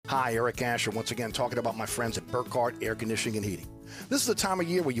Hi, Eric Asher, once again talking about my friends at Burkhardt Air Conditioning and Heating. This is the time of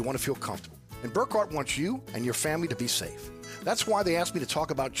year where you want to feel comfortable, and Burkhardt wants you and your family to be safe. That's why they asked me to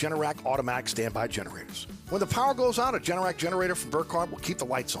talk about Generac automatic standby generators. When the power goes out, a Generac generator from Burkhardt will keep the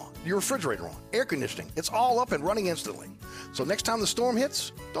lights on, your refrigerator on, air conditioning. It's all up and running instantly. So next time the storm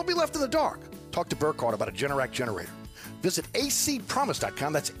hits, don't be left in the dark. Talk to Burkhardt about a Generac generator. Visit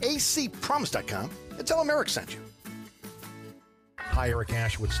acpromise.com, that's acpromise.com, and tell them Eric sent you. Hi, Eric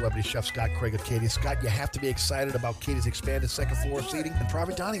Asher with celebrity chef Scott Craig of Katie's. Scott, you have to be excited about Katie's expanded second floor seating and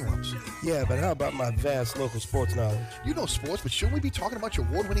private dining rooms. Yeah, but how about my vast local sports knowledge? You know sports, but shouldn't we be talking about your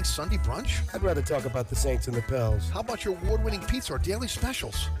award-winning Sunday brunch? I'd rather talk about the Saints and the Pels. How about your award-winning pizza or daily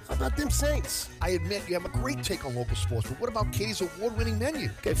specials? How about them Saints? I admit you have a great take on local sports, but what about Katie's award-winning menu?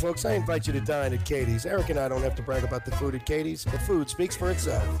 Okay, folks, I invite you to dine at Katie's. Eric and I don't have to brag about the food at Katie's. The food speaks for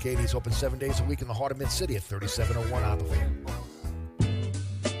itself. Katie's open 7 days a week in the heart of Mid-City at 3701 Oppenheimer.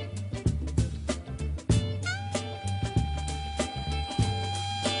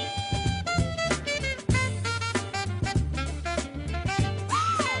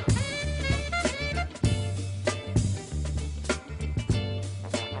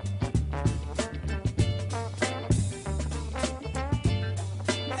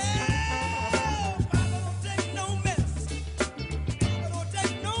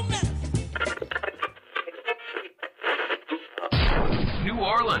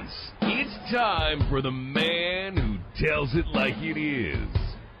 For the man who tells it like it is.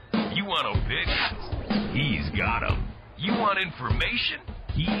 You want opinions? He's got them. You want information?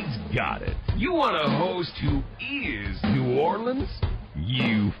 He's got it. You want a host who is New Orleans?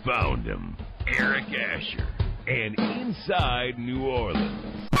 You found him. Eric Asher and Inside New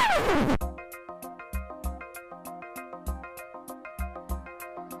Orleans.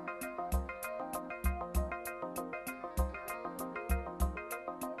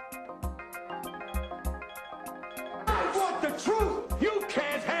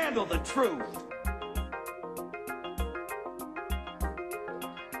 The truth.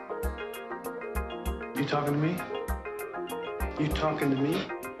 You talking to me? You talking to me?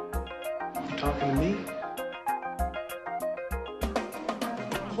 You talking to me?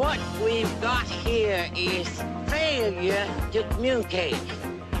 What we've got here is failure to communicate.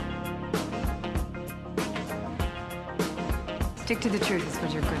 Stick to the truth is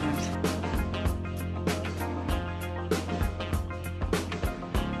what you're good at.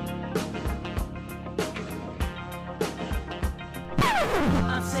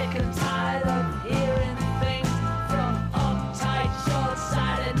 I'm sick and tired of hearing things from uptight,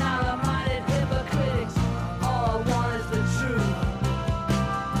 short-sighted, narrow-minded hypocrites. All I want is the truth.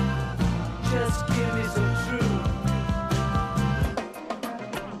 Just give me some truth.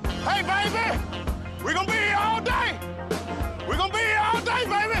 Hey, baby! We're gonna be here all day! We're gonna be here all day,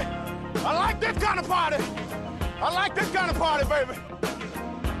 baby! I like this kind of party! I like this kind of party, baby!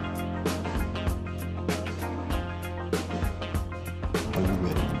 Are you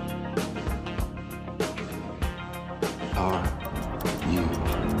ready? Are you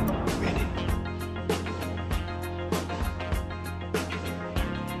ready?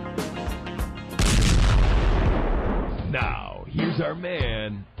 Now, here's our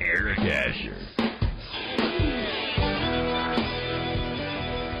man, Eric Asher.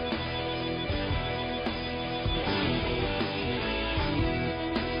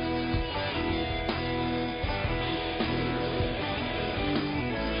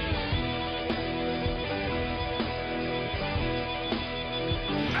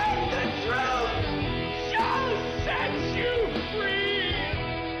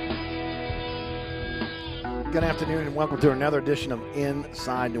 Good afternoon and welcome to another edition of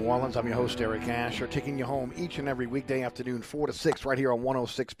Inside New Orleans. I'm your host, Eric Asher, taking you home each and every weekday afternoon, 4 to 6, right here on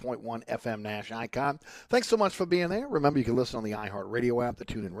 106.1 FM Nash Icon. Thanks so much for being there. Remember, you can listen on the iHeartRadio app, the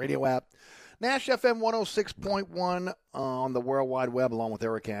TuneIn Radio app, Nash FM 106.1 on the World Wide Web, along with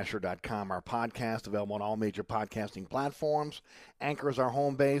ericasher.com. Our podcast available on all major podcasting platforms. Anchor is our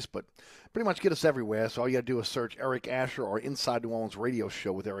home base, but pretty much get us everywhere. So all you got to do is search Eric Asher or Inside New Orleans Radio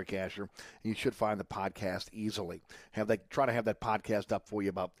Show with Eric Asher, and you should find the podcast easily. Try to have that podcast up for you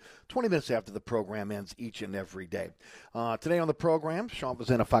about 20 minutes after the program ends each and every day. Today on the program, Sean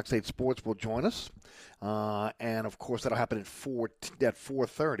Fazenda of Fox 8 Sports will join us. And, of course, that'll happen at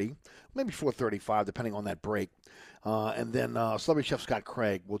 4:30, maybe 4:35, depending on that break. And then celebrity chef Scott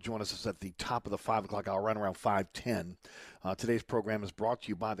Craig will join us at the top of the 5 o'clock hour, right around 5:10. Today's program is brought to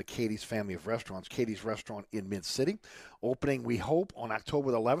you by the Katie's family of restaurants, Katie's Restaurant in Mid-City. Opening, we hope, on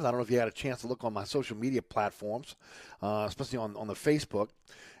October the 11th. I don't know if you had a chance to look on my social media platforms, especially on the Facebook,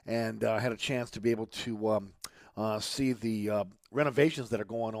 and had a chance to be able to see the renovations that are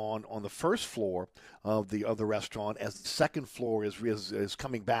going on the first floor of the restaurant, as the second floor is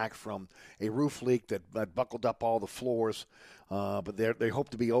coming back from a roof leak that buckled up all the floors. But they hope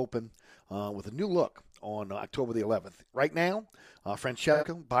to be open with a new look on October the 11th. Right now,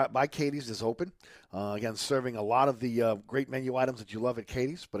 Francesca by Katie's is open. Again, serving a lot of the great menu items that you love at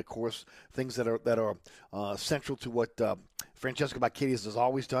Katie's, but of course things that are central to what Francesca by Katie's has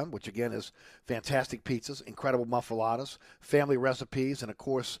always done, which again is fantastic pizzas, incredible muffaladas, family recipes, and of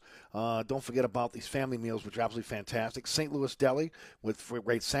course, don't forget about these family meals, which are absolutely fantastic. St. Louis Deli with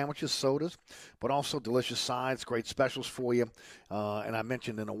great sandwiches, sodas, but also delicious sides, great specials for you. And I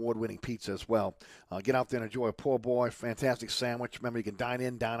mentioned an award-winning pizza as well. Get out there and enjoy a poor boy, fantastic sandwich. Remember, you can dine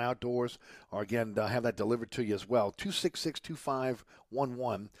in, dine outdoors, or again, have that delivered to you as well. 266-2511.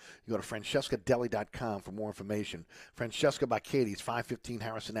 You go to francescadeli.com for more information. Francesca by Katie's, 515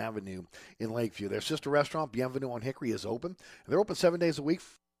 Harrison Avenue in Lakeview. Their sister restaurant, Bienvenue on Hickory, is open. They're open 7 days a week.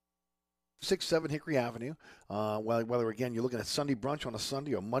 6-7 Hickory Avenue. Whether, again, you're looking at Sunday brunch on a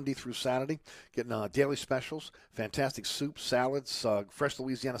Sunday or Monday through Saturday, getting daily specials, fantastic soups, salads, fresh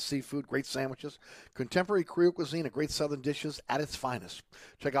Louisiana seafood, great sandwiches, contemporary Creole cuisine, and great southern dishes at its finest.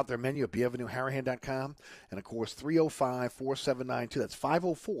 Check out their menu at bienvenueharahan.com. And, of course, 305-4792. That's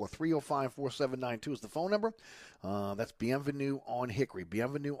 504-305-4792 is the phone number. That's Bienvenue on Hickory.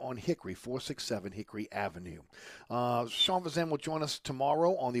 Bienvenue on Hickory, 467 Hickory Avenue. Sean Vazan will join us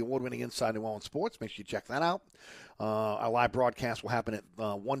tomorrow on the award-winning Inside New Orleans Sports. Make sure you check that out. Our live broadcast will happen at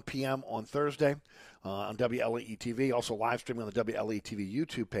 1 p.m. on Thursday on WLAE TV. Also live streaming on the WLAE TV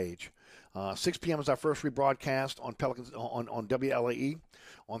YouTube page. 6 p.m. is our first rebroadcast on Pelicans on WLAE.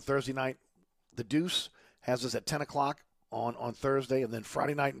 On Thursday night, The Deuce has us at 10 o'clock on Thursday, and then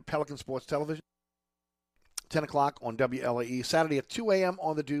Friday night in Pelican Sports Television. 10 o'clock on WLAE. Saturday at 2 a.m.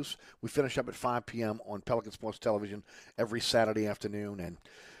 on The Deuce. We finish up at 5 p.m. on Pelican Sports Television every Saturday afternoon. And,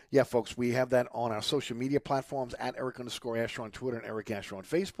 yeah, folks, we have that on our social media platforms at Eric_Asher on Twitter and Eric Asher on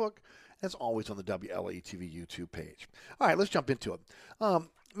Facebook. As always on the WLAE TV YouTube page. All right, let's jump into it.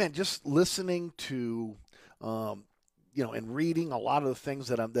 Man, just listening to, and reading a lot of the things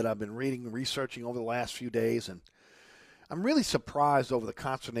that I've been reading and researching over the last few days, and I'm really surprised over the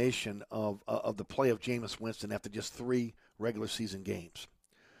consternation of the play of Jameis Winston after just 3 regular season games.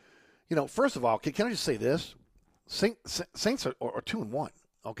 First of all, can I just say this? Saints are 2-1.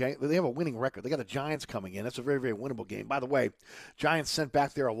 Okay, they have a winning record. They got the Giants coming in. That's a very, very winnable game. By the way, Giants sent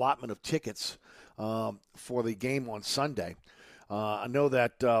back their allotment of tickets for the game on Sunday. I know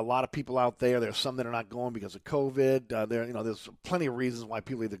that a lot of people out there's some that are not going because of COVID. There's plenty of reasons why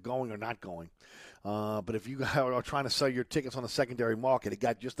people are either going or not going. But if you are trying to sell your tickets on the secondary market, it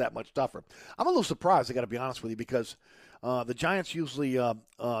got just that much tougher. I'm a little surprised, I got to be honest with you, because the Giants usually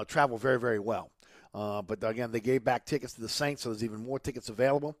travel very, very well. But again, they gave back tickets to the Saints, so there's even more tickets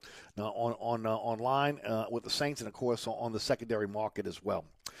available online with the Saints, and of course on the secondary market as well.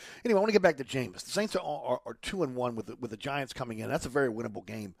 Anyway, I want to get back to Jameis. The Saints are 2-1 with the Giants coming in. That's a very winnable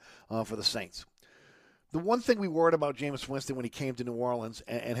game for the Saints. The one thing we worried about Jameis Winston when he came to New Orleans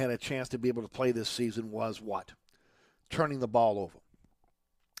and had a chance to be able to play this season was what? Turning the ball over.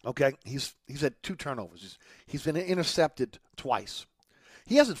 Okay, he's had 2 turnovers. He's been intercepted twice.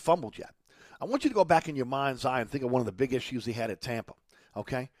 He hasn't fumbled yet. I want you to go back in your mind's eye and think of one of the big issues he had at Tampa,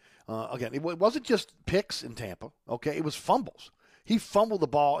 okay? Again, it wasn't just picks in Tampa, okay? It was fumbles. He fumbled the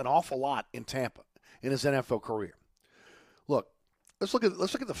ball an awful lot in Tampa in his NFL career. Look, let's look at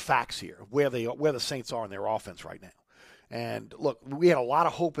the facts here, where the Saints are in their offense right now. And, look, we had a lot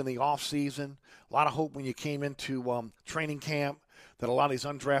of hope in the offseason, a lot of hope when you came into training camp, that a lot of these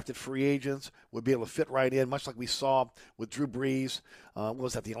undrafted free agents would be able to fit right in, much like we saw with Drew Brees.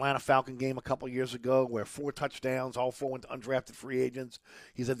 Was at the Atlanta Falcon game a couple years ago where 4 touchdowns, all 4 went to undrafted free agents.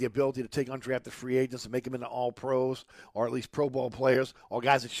 He's had the ability to take undrafted free agents and make them into all pros, or at least Pro Bowl players, or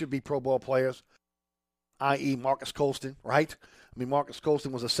guys that should be Pro Bowl players, i.e. Marcus Colston, right? I mean, Marcus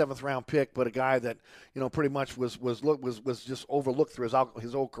Colston was a 7th-round pick, but a guy that, pretty much was just overlooked through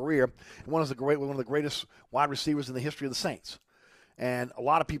his whole career, and one of the greatest wide receivers in the history of the Saints. And a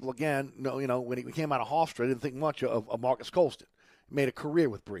lot of people, again, when he came out of Hofstra, didn't think much of Marcus Colston. He made a career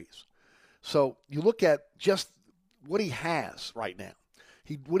with Brees. So you look at just what he has right now.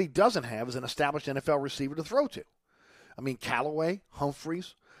 What he doesn't have is an established NFL receiver to throw to. I mean, Callaway,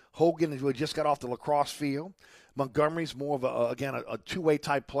 Humphreys, Hogan, who just got off the lacrosse field. Montgomery's more of a two-way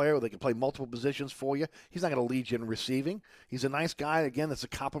type player where they can play multiple positions for you. He's not going to lead you in receiving. He's a nice guy, again, that's a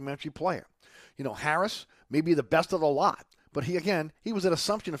complimentary player. Harris may be the best of the lot, But he was an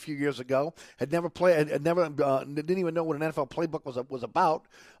Assumption a few years ago. Had never played, didn't even know what an NFL playbook was about.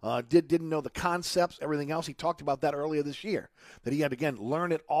 Didn't know the concepts, everything else. He talked about that earlier this year. That he had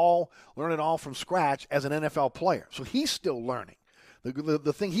learn it all from scratch as an NFL player. So he's still learning.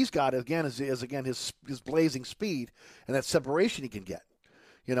 The thing he's got is his blazing speed and that separation he can get.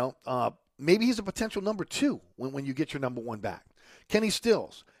 Maybe he's a potential number 2 when you get your number 1 back. Kenny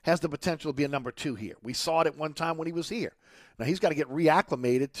Stills has the potential to be a number 2 here. We saw it at one time when he was here. Now he's got to get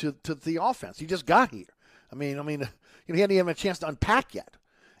reacclimated to the offense. He just got here. He hadn't even had a chance to unpack yet.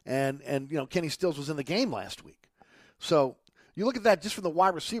 And Kenny Stills was in the game last week. So you look at that just from the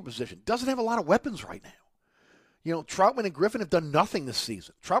wide receiver position. Doesn't have a lot of weapons right now. Troutman and Griffin have done nothing this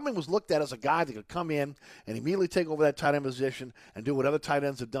season. Troutman was looked at as a guy that could come in and immediately take over that tight end position and do what other tight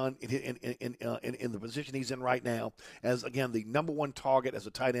ends have done in the position he's in right now as, again, the number 1 target as a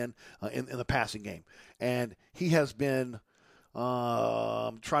tight end in the passing game. And he has been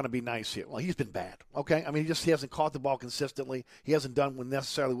trying to be nice here. Well, he's been bad, okay? He hasn't caught the ball consistently. He hasn't done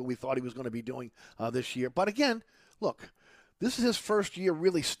necessarily what we thought he was going to be doing this year. But, again, look, this is his first year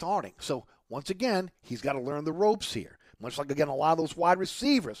really starting. So, once again, he's got to learn the ropes here. Much like, again, a lot of those wide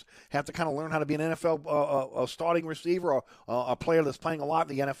receivers have to kind of learn how to be an NFL starting receiver or a player that's playing a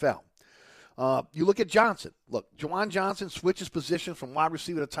lot in the NFL. You look at Johnson. Look, Juwan Johnson switches position from wide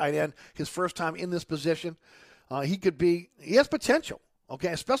receiver to tight end. His first time in this position. He has potential, okay,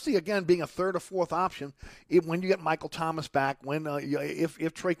 especially, again, being a 3rd or 4th option when you get Michael Thomas back, if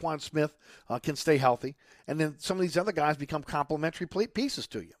Traquan Smith can stay healthy, and then some of these other guys become complementary pieces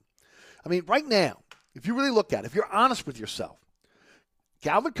to you. Right now, if you really look at it, if you're honest with yourself,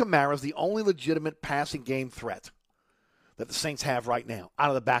 Calvin Kamara is the only legitimate passing game threat that the Saints have right now out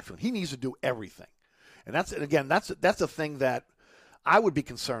of the backfield. He needs to do everything. And that's the thing that I would be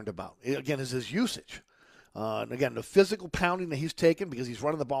concerned about, again, is his usage. And again, the physical pounding that he's taken because he's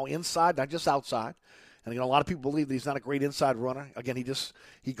running the ball inside, not just outside. And again, a lot of people believe that he's not a great inside runner. Again,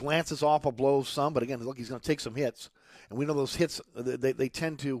 he glances off or blows some, but again, look, he's going to take some hits. And we know those hits, they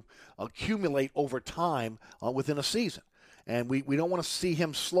tend to accumulate over time within a season. And we don't want to see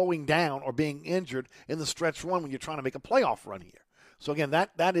him slowing down or being injured in the stretch run when you're trying to make a playoff run here. So, again,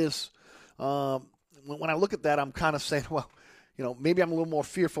 that is when I look at that, I'm kind of saying, well, maybe I'm a little more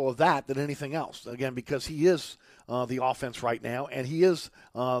fearful of that than anything else. Again, because he is the offense right now, and he is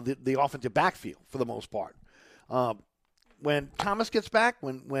the offensive backfield for the most part. When Thomas gets back,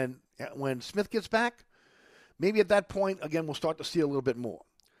 when Smith gets back, maybe at that point, again, we'll start to see a little bit more.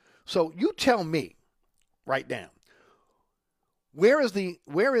 So you tell me right now, where is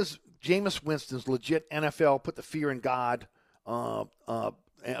Jameis Winston's legit NFL put the fear in God, put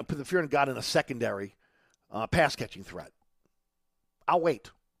the fear in God in a secondary pass catching threat? I'll wait.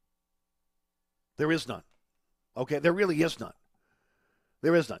 There is none. Okay, there really is none.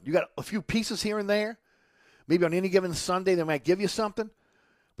 There is none. You got a few pieces here and there. Maybe on any given Sunday they might give you something.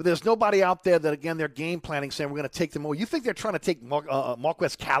 But there's nobody out there that, again, they're game planning saying we're going to take them away. You think they're trying to take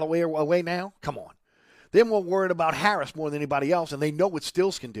Marquez Callaway away now? Come on. They're more worried about Harris more than anybody else, and they know what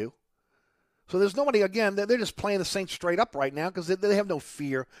Stills can do. So there's nobody, again, they're just playing the Saints straight up right now because they have no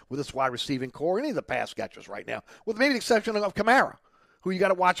fear with this wide receiving core, any of the pass catchers right now, with maybe the exception of Kamara, who you got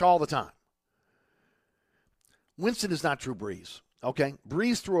to watch all the time. Winston is not Drew Brees, okay?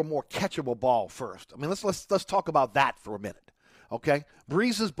 Brees threw a more catchable ball first. Let's talk about that for a minute. Okay,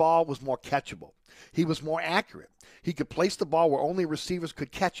 Brees' ball was more catchable. He was more accurate. He could place the ball where only receivers could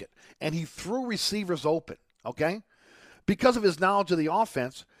catch it, and he threw receivers open, okay? Because of his knowledge of the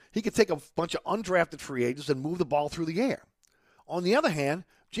offense, he could take a bunch of undrafted free agents and move the ball through the air. On the other hand,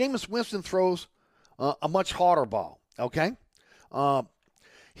 Jameis Winston throws a much harder ball, okay?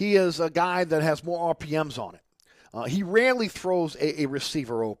 He is a guy that has more RPMs on it. He rarely throws a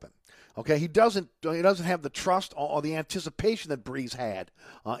receiver open. Okay, he doesn't have the trust or the anticipation that Brees had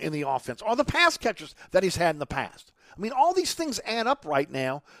in the offense or the pass catchers that he's had in the past. All these things add up right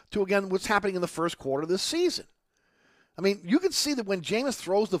now to, again, what's happening in the first quarter of this season. You can see that when Jameis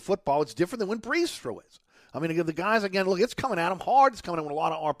throws the football, it's different than when Brees threw it. Again, the guys, again, look, it's coming at him hard. It's coming at him with a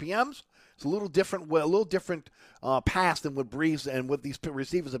lot of RPMs. It's a little different pass than what Brees and what these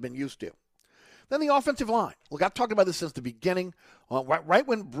receivers have been used to. Then the offensive line. Look, I've talked about this since the beginning, right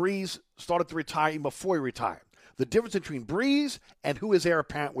when Brees started to retire, even before he retired. The difference between Brees and who his heir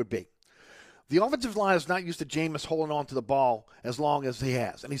apparent would be. The offensive line is not used to Jameis holding on to the ball as long as he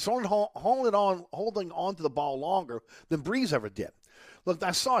has. And he's holding on to the ball longer than Brees ever did. Look,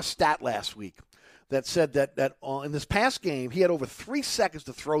 I saw a stat last week that said that in this past game, he had over 3 seconds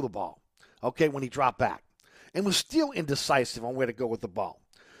to throw the ball, okay, when he dropped back, and was still indecisive on where to go with the ball.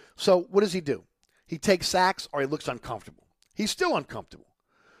 So what does he do? He takes sacks or he looks uncomfortable. He's still uncomfortable.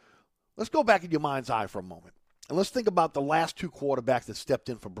 Let's go back in your mind's eye for a moment, and let's think about the last two quarterbacks that stepped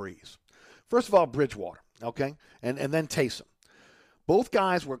in for Breeze. First of all, Bridgewater, okay, and then Taysom. Both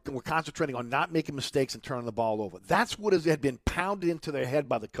guys were concentrating on not making mistakes and turning the ball over. That's what had been pounded into their head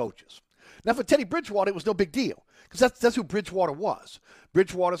by the coaches. Now, for Teddy Bridgewater, it was no big deal because that's who Bridgewater was.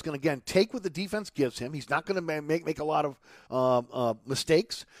 Bridgewater's going to, again, take what the defense gives him. He's not going to make a lot of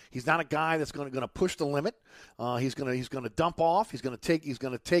mistakes. He's not a guy that's going to push the limit. He's going to dump off. He's going to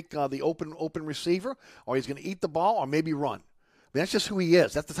take the open receiver, or he's going to eat the ball, or maybe run. I mean, that's just who he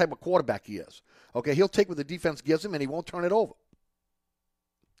is. That's the type of quarterback he is. Okay, he'll take what the defense gives him, and he won't turn it over.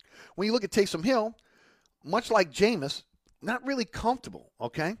 When you look at Taysom Hill, much like Jameis, not really comfortable,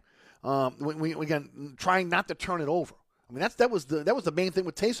 okay? Again, trying not to turn it over. I mean, that was the main thing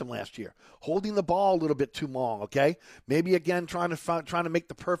with Taysom last year, holding the ball a little bit too long, okay? Maybe, again, trying to make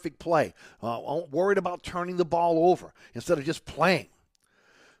the perfect play, worried about turning the ball over instead of just playing.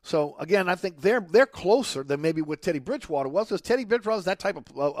 So, again, I think they're closer than maybe what Teddy Bridgewater was, because Teddy Bridgewater is that type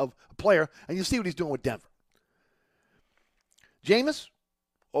of player, and you see what he's doing with Denver. Jameis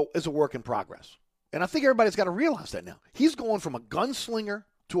is a work in progress. And I think everybody's got to realize that now. He's going from a gunslinger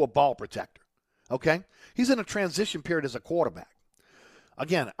to a ball protector, okay? He's in a transition period as a quarterback.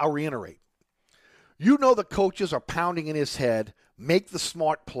 Again, I'll reiterate. You know the coaches are pounding in his head, make the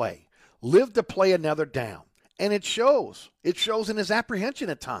smart play, live to play another down. And it shows. It shows in his apprehension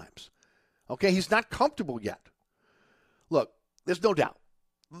at times. Okay, he's not comfortable yet. Look, there's no doubt.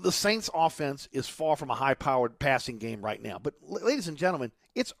 The Saints' offense is far from a high-powered passing game right now. But, ladies and gentlemen,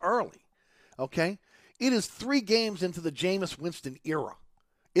 it's early, okay? It is 3 games into the Jameis Winston era.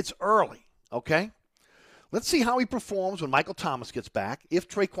 It's early, okay? Let's see how he performs when Michael Thomas gets back, if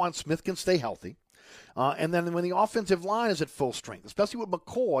Traquan Smith can stay healthy, and then when the offensive line is at full strength, especially with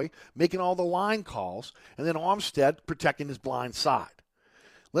McCoy making all the line calls, and then Armstead protecting his blind side.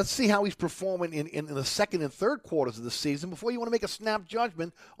 Let's see how he's performing in the second and third quarters of the season before you want to make a snap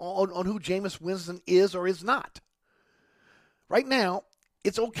judgment on who Jameis Winston is or is not. Right now,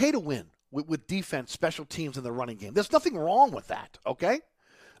 it's okay to win with defense, special teams, and the running game. There's nothing wrong with that, okay?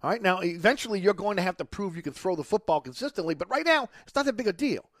 All right, now, eventually you're going to have to prove you can throw the football consistently, but right now, it's not that big a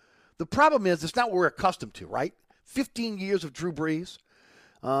deal. The problem is it's not what we're accustomed to, right? 15 years of Drew Brees.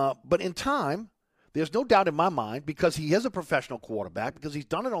 But in time, there's no doubt in my mind, because he is a professional quarterback, because he's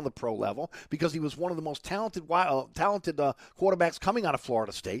done it on the pro level, because he was one of the most talented quarterbacks coming out of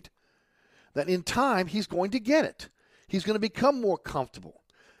Florida State, that in time he's going to get it. He's going to become more comfortable.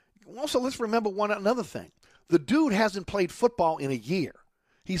 Also, let's remember another thing. The dude hasn't played football in a year.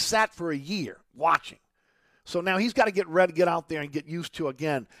 He sat for a year watching. So now he's got to get ready, get out there and get used to,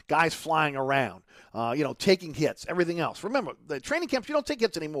 again, guys flying around, taking hits, everything else. Remember, the training camps, you don't take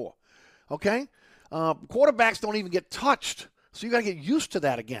hits anymore, okay? Quarterbacks don't even get touched. So you got to get used to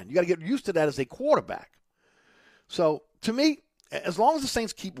that again. You got to get used to that as a quarterback. So to me, as long as the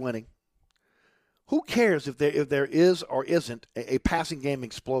Saints keep winning, who cares if there is or isn't a passing game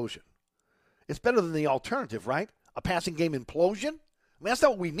explosion? It's better than the alternative, right? A passing game implosion? I mean, that's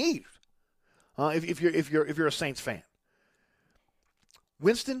not what we need. If you're a Saints fan,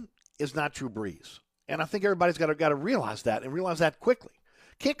 Winston is not Drew Brees, and I think everybody's got to realize that and realize that quickly.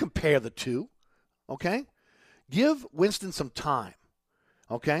 Can't compare the two. Okay, give Winston some time.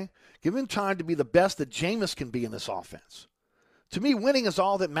 Okay, give him time to be the best that Jameis can be in this offense. To me, winning is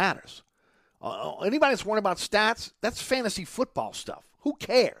all that matters. Anybody that's worried about stats, that's fantasy football stuff. Who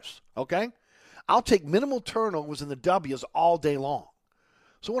cares? Okay, I'll take minimal turnovers in the W's all day long.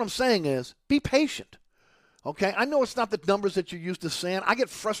 So what I'm saying is, be patient, okay? I know it's not the numbers that you're used to seeing. I get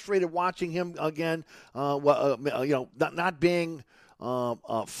frustrated watching him again, not being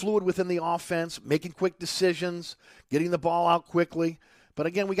fluid within the offense, making quick decisions, getting the ball out quickly. But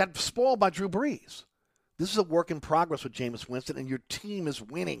again, we got spoiled by Drew Brees. This is a work in progress with Jameis Winston, and your team is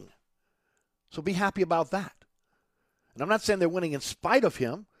winning. So be happy about that. And I'm not saying they're winning in spite of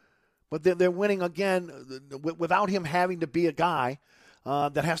him, but they're winning, again, without him having to be a guy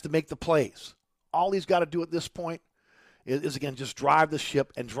that has to make the plays. All he's got to do at this point is, again, just drive the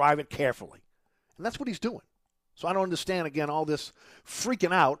ship and drive it carefully. And that's what he's doing. So I don't understand, again, all this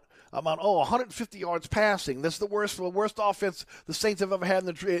freaking out about, 150 yards passing. This is the worst offense the Saints have ever had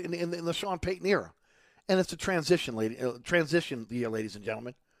in the Sean Payton era. And it's a transition year, ladies and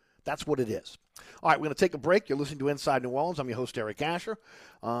gentlemen. That's what it is. All right, we're going to take a break. You're listening to Inside New Orleans. I'm your host, Eric Asher.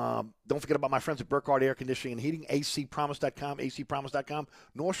 Don't forget about my friends at Burkhardt Air Conditioning and Heating, acpromise.com, acpromise.com,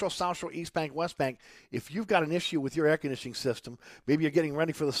 North Shore, South Shore, East Bank, West Bank. If you've got an issue with your air conditioning system, maybe you're getting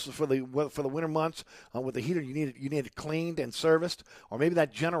ready for the winter months with the heater, you need it cleaned and serviced, or maybe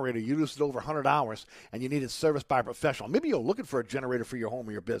that generator, you used it over 100 hours and you need it serviced by a professional. Maybe you're looking for a generator for your home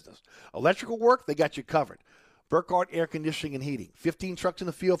or your business. Electrical work, they got you covered. Burkhardt Air Conditioning and Heating. 15 trucks in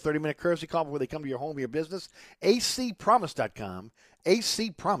the field, 30-minute courtesy call before they come to your home or your business. acpromise.com,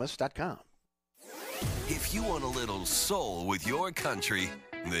 acpromise.com. If you want a little soul with your country,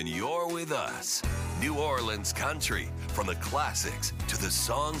 then you're with us. New Orleans Country. From the classics to the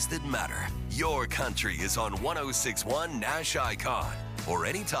songs that matter. Your country is on 106.1 Nash Icon. Or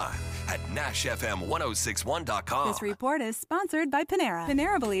anytime at NashFM1061.com. This report is sponsored by Panera.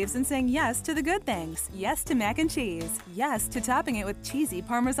 Panera believes in saying yes to the good things. Yes to mac and cheese. Yes to topping it with cheesy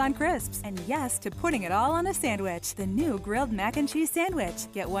Parmesan crisps. And yes to putting it all on a sandwich. The new grilled mac and cheese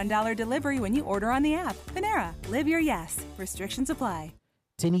sandwich. Get $1 delivery when you order on the app. Panera. Live your yes. Restrictions apply.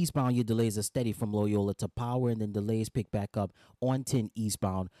 10 eastbound, your delays are steady from Loyola to Power, and then delays pick back up on 10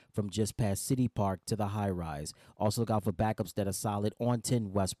 eastbound from just past City Park to the high rise. Also look out for backups that are solid on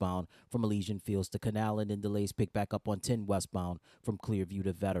 10 westbound from Elysian Fields to Canal, and then delays pick back up on 10 westbound from Clearview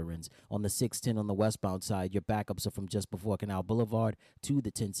to Veterans. On the 610 on the westbound side, your backups are from just before Canal Boulevard to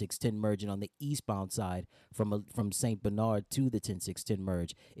the 10610 merge, and on the eastbound side from St. Bernard to the 10610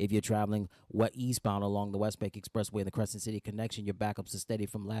 merge. If you're traveling eastbound along the West Bank Expressway and the Crescent City connection, your backups are steady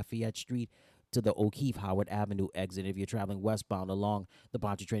from Lafayette Street to the O'Keefe Howard Avenue exit. If you're traveling westbound along the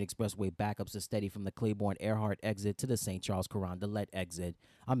Pontchartrain Expressway, backups are steady from the Claiborne Earhart exit to the St. Charles Carondelet exit.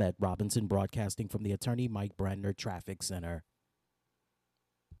 I'm Ed Robinson, broadcasting from the Attorney Mike Brandner Traffic Center.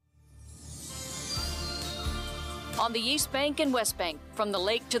 On the East Bank and West Bank, from the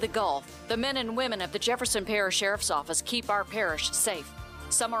lake to the Gulf, the men and women of the Jefferson Parish Sheriff's Office keep our parish safe.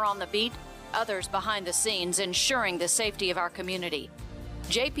 Some are on the beat, others behind the scenes, ensuring the safety of our community.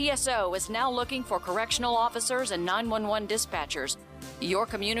 JPSO is now looking for correctional officers and 911 dispatchers. Your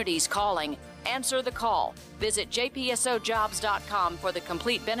community's calling. Answer the call. Visit jpsojobs.com for the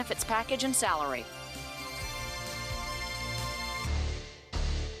complete benefits package and salary.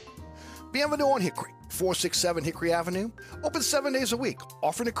 Bienvenue on Hickory, 467 Hickory Avenue. Open 7 days a week,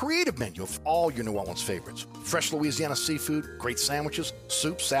 offering a creative menu of all your New Orleans favorites. Fresh Louisiana seafood, great sandwiches,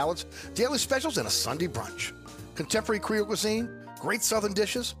 soups, salads, daily specials, and a Sunday brunch. Contemporary Creole cuisine, great southern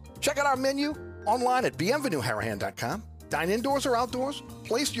dishes. Check out our menu online at bienvenueharahan.com. Dine indoors or outdoors.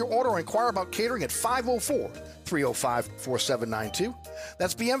 Place your order or inquire about catering at 504-305-4792.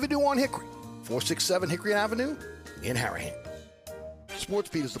 That's Bienvenue on Hickory, 467 Hickory Avenue in Harahan.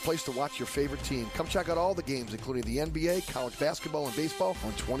 SportsBeat is the place to watch your favorite team. Come check out all the games, including the NBA, college basketball, and baseball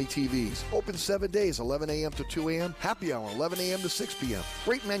on 20 TVs. Open 7 days, 11 a.m. to 2 a.m. Happy hour, 11 a.m. to 6 p.m.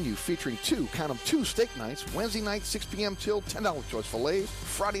 Great menu featuring two steak nights. Wednesday night, 6 p.m. till $10 choice fillets.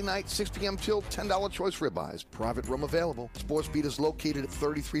 Friday night, 6 p.m. till $10 choice ribeyes. Private room available. SportsBeat is located at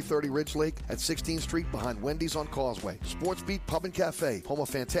 3330 Ridge Lake at 16th Street behind Wendy's on Causeway. SportsBeat Pub and Cafe, home of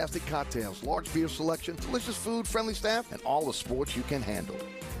fantastic cocktails, large beer selection, delicious food, friendly staff, and all the sports you can handle.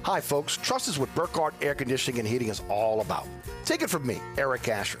 Hi, folks. Trust is what Burkhardt Air Conditioning and Heating is all about. Take it from me, Eric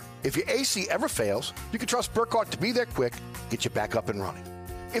Asher. If your AC ever fails, you can trust Burkhardt to be there quick, get you back up and running.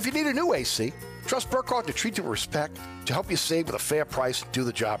 If you need a new AC, trust Burkhardt to treat you with respect, to help you save with a fair price, do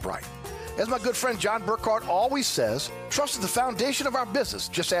the job right. As my good friend John Burkhardt always says, trust is the foundation of our business.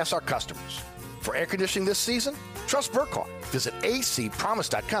 Just ask our customers. For air conditioning this season, trust Burkhardt. Visit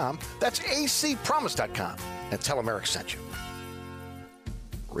acpromise.com. That's acpromise.com. And tell them Eric sent you.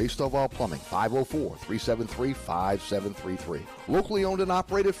 Ray Stovall Plumbing, 504-373-5733. Locally owned and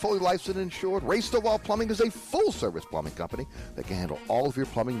operated, fully licensed and insured, Ray Stovall Plumbing is a full-service plumbing company that can handle all of your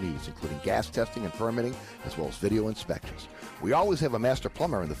plumbing needs, including gas testing and permitting, as well as video inspections. We always have a master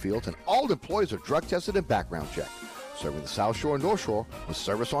plumber in the field, and all employees are drug tested and background checked. Serving the South Shore and North Shore with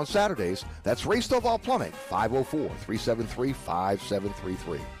service on Saturdays. That's Ray Stovall Plumbing,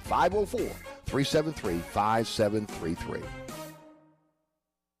 504-373-5733. 504-373-5733.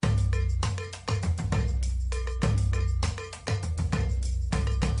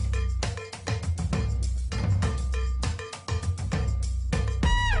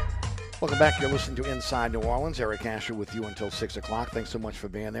 Welcome back. You're listening to Inside New Orleans. Eric Asher with you until 6 o'clock. Thanks so much for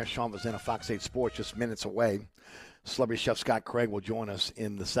being there. Sean was in a Fox 8 Sports just minutes away. Celebrity Chef Scott Craig will join us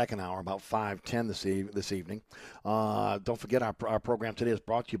in the second hour, about 5:10 this evening. Don't forget, our program today is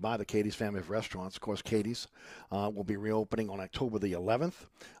brought to you by the Katie's family of restaurants. Of course, Katie's will be reopening on October the 11th.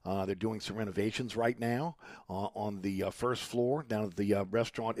 They're doing some renovations right now on the first floor. Now, the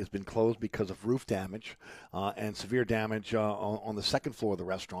restaurant has been closed because of roof damage and severe damage on the second floor of the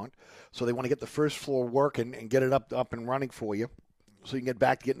restaurant. So they want to get the first floor working and get it up and running for you so you can get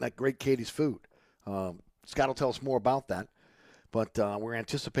back to getting that great Katie's food. Scott will tell us more about that, but we're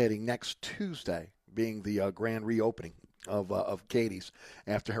anticipating next Tuesday being the grand reopening of Katie's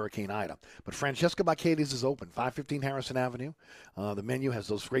after Hurricane Ida. But Francesca by Katie's is open, 515 Harrison Avenue. The menu has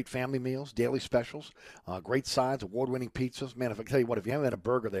those great family meals, daily specials, great sides, award-winning pizzas. Man, if I tell you what, if you haven't had a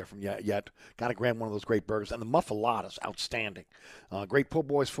burger there from yet, got to grab one of those great burgers. And the muffalata is outstanding. Great po'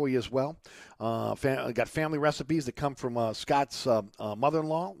 boys for you as well. Got family recipes that come from Scott's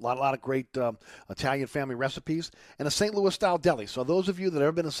mother-in-law. A lot of great Italian family recipes. And a St. Louis-style deli. So those of you that have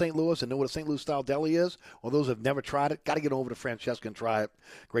ever been to St. Louis and know what a St. Louis-style deli is, or those who have never tried it, got to get over to Francesca and try it.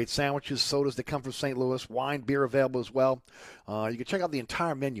 Great sandwiches, sodas that come from St. Louis, wine, beer available as well. You can check out the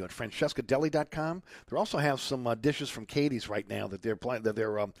entire menu at francescadeli.com. They also have some dishes from Katie's right now that they're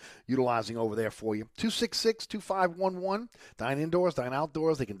utilizing over there for you. 266-2511. Dine indoors, dine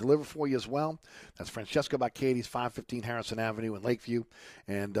outdoors. They can deliver for you as well. That's Francesca by Katie's, 515 Harrison Avenue in Lakeview.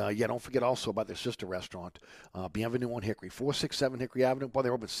 And, don't forget also about their sister restaurant, Bienvenue on Hickory, 467 Hickory Avenue. Boy,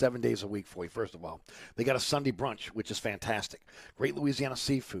 they're open 7 days a week for you, first of all. They got a Sunday brunch, which is fantastic. Great Louisiana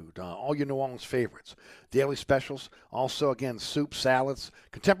seafood, all your New Orleans favorites. Daily specials, also, again, soup, salads,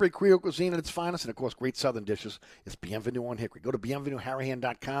 contemporary Creole cuisine at its finest, and, of course, great Southern dishes. It's Bienvenue on Hickory. Go to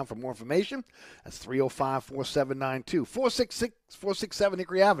bienvenueharahan.com for more information. That's 305-4792, 467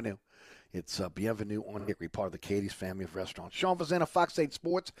 Hickory Avenue. It's Bienvenue on Hickory, part of the Katie's family of restaurants. Sean Fazenda, Fox 8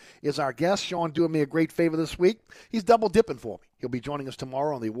 Sports, is our guest. Sean doing me a great favor this week. He's double dipping for me. He'll be joining us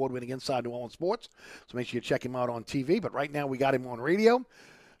tomorrow on the award-winning Inside New Orleans Sports, so make sure you check him out on TV. But right now we got him on radio.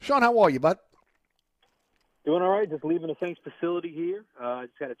 Sean, how are you, bud? Doing all right. Just leaving the Saints facility here.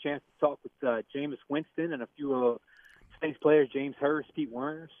 Just had a chance to talk with Jameis Winston and a few Saints players, James Hurst, Pete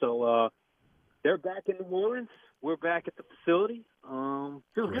Werner. So they're back in New Orleans. We're back at the facility.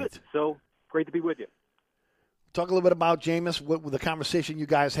 Feels good. So great to be with you. Talk a little bit about Jameis, what the conversation you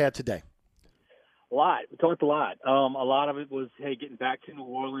guys had today. A lot. We talked a lot. A lot of it was, getting back to New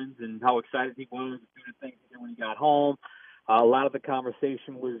Orleans and how excited he was to do the things he did when he got home. A lot of the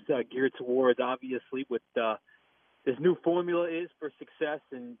conversation was geared towards, obviously, what this new formula is for success.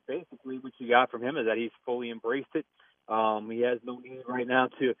 And basically what you got from him is that he's fully embraced it. He has no need right now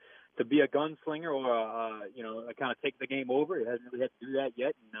to be a gunslinger or, kind of take the game over. He hasn't really had to do that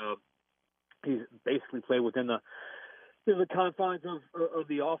yet. And he's basically played within the confines of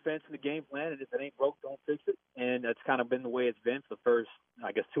the offense and the game plan. And if it ain't broke, don't fix it. And that's kind of been the way it's been for the first,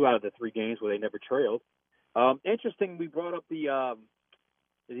 2 out of the 3 games where they never trailed. Interesting, we brought up the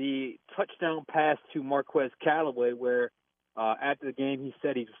touchdown pass to Marquez Callaway where after the game he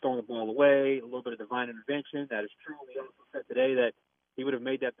said he was throwing the ball away, a little bit of divine intervention. That is true. He also said today that he would have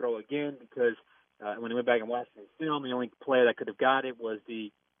made that throw again because when he went back and watched the film, the only player that could have got it was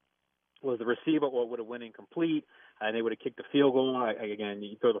the receiver, or would have went incomplete, and they would have kicked the field goal. Again,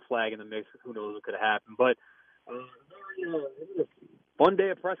 you throw the flag in the mix, who knows what could have happened. But fun day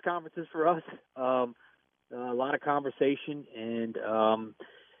of press conferences for us. A lot of conversation, and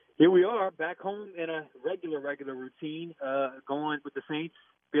here we are back home in a regular routine, going with the Saints,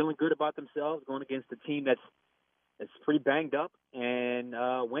 feeling good about themselves, going against a team that's pretty banged up and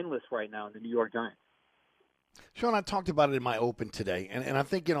winless right now in the New York Giants. Sean, I talked about it in my open today, and I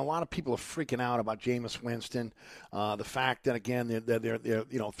think a lot of people are freaking out about Jameis Winston. The fact that again they're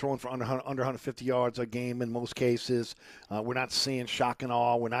throwing for under 150 yards a game in most cases. We're not seeing shock and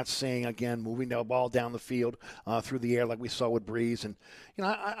awe. We're not seeing again moving the ball down the field through the air like we saw with Breeze. And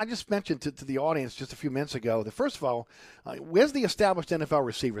I just mentioned to the audience just a few minutes ago that first of all, where's the established NFL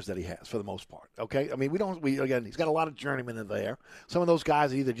receivers that he has for the most part? Okay, I mean he's got a lot of journeymen in there. Some of those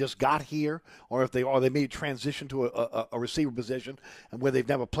guys either just got here or they may transition to a receiver position and where they've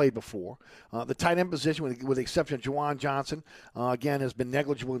never played before. The tight end position, with the exception of Juwan Johnson, again, has been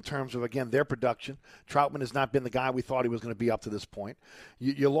negligible in terms of, again, their production. Troutman has not been the guy we thought he was going to be up to this point.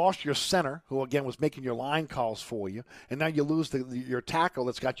 You lost your center, who, again, was making your line calls for you, and now you lose your tackle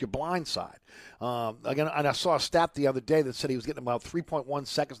that's got your blind side. Again, and I saw a stat the other day that said he was getting about 3.1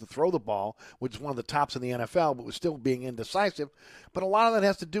 seconds to throw the ball, which is one of the tops in the NFL, but was still being indecisive. But a lot of that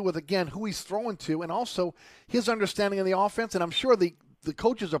has to do with, again, who he's throwing to and also his understanding of the offense. And I'm sure the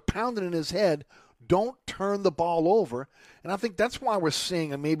coaches are pounding in his head, Don't turn the ball over. And I think that's why we're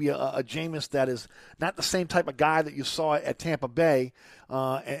seeing maybe a Jameis that is not the same type of guy that you saw at Tampa Bay,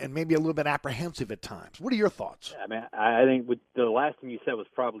 and maybe a little bit apprehensive at times. What are your thoughts? I mean, I think the last thing you said was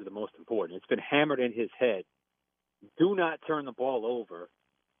probably the most important. It's been hammered in his head. Do not turn the ball over,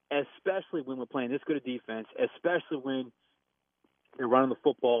 especially when we're playing this good a defense, especially when they're running the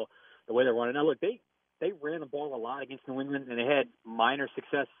football the way they're running. Now, look, they ran the ball a lot against New England, and they had minor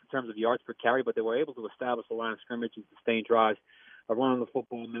success in terms of yards per carry, but they were able to establish a line of scrimmage and sustain drives, running the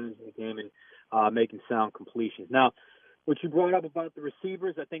football, managing the game, and making sound completions. Now, what you brought up about the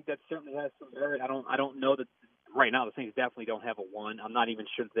receivers, I think that certainly has some merit. I don't know that right now the Saints definitely don't have a 1. I'm not even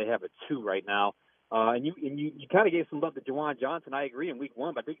sure that they have a 2 right now. And you kind of gave some love to Juwan Johnson. I agree in week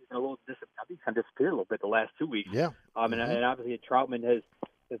 1, but I think he's kind of disappeared a little bit the last 2 weeks. Yeah. And obviously Troutman has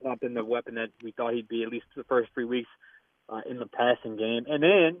not been the weapon that we thought he'd be, at least the first 3 weeks in the passing game. And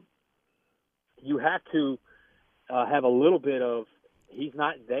then you have to have a little bit of, he's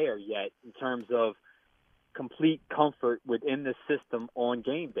not there yet in terms of complete comfort within the system on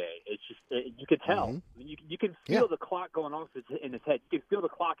game day. It's just, you can tell. Mm-hmm. You can feel the clock going off in his head. You can feel the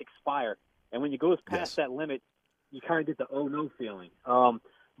clock expire. And when you go past that limit, you kind of get the oh no feeling.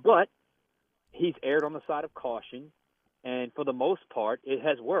 But he's erred on the side of caution. And for the most part, it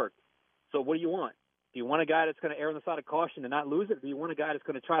has worked. So what do you want? Do you want a guy that's going to err on the side of caution and not lose it? Or do you want a guy that's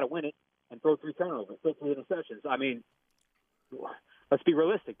going to try to win it and throw 3 turnovers, throw 3 interceptions? I mean, let's be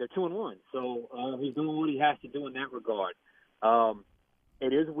realistic. They're 2-1. So he's doing what he has to do in that regard.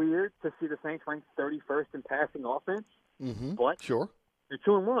 It is weird to see the Saints ranked 31st in passing offense. Mm-hmm. But sure. They're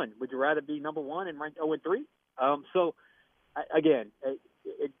 2-1. Would you rather be number 1 and ranked 0-3? So, again,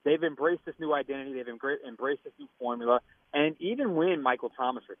 they've embraced this new identity. They've embraced this new formula. And even when Michael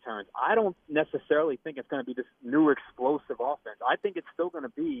Thomas returns, I don't necessarily think it's going to be this new explosive offense. I think it's still going to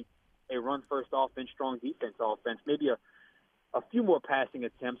be a run-first offense, strong defense offense, maybe a few more passing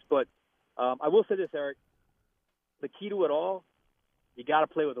attempts. But I will say this, Eric. The key to it all, you got to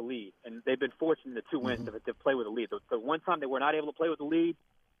play with a lead. And they've been fortunate in the 2 wins to play with a lead. The one time they were not able to play with a lead,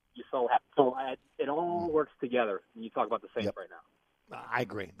 you saw what happened. So it all works together when you talk about the Saints right now. I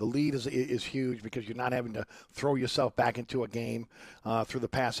agree. The lead is huge because you're not having to throw yourself back into a game through the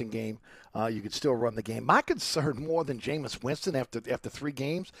passing game. You can still run the game. My concern more than Jameis Winston after 3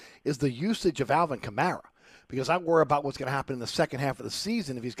 games is the usage of Alvin Kamara, because I worry about what's going to happen in the second half of the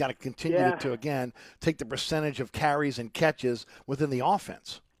season if he's got to continue to, again, take the percentage of carries and catches within the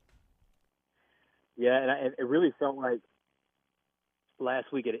offense. Yeah, and it really felt like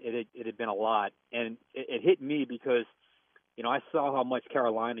last week it had been a lot. And it hit me because, you know, I saw how much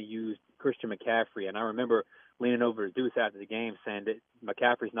Carolina used Christian McCaffrey, and I remember leaning over to Deuce after the game saying that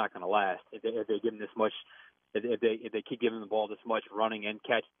McCaffrey's not going to last if they give him this much, if they keep giving him the ball this much running and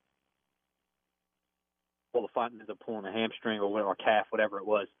catch. Well, the fight ends up pulling a hamstring or calf, whatever it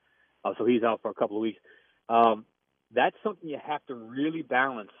was. So he's out for a couple of weeks. That's something you have to really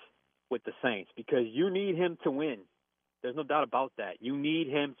balance with the Saints because you need him to win. There's no doubt about that. You need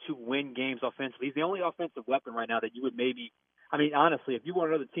him to win games offensively. He's the only offensive weapon right now that you would maybe – I mean, honestly, if you want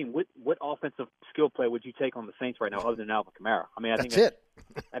another team, what offensive skill play would you take on the Saints right now other than Alvin Kamara? I mean, I think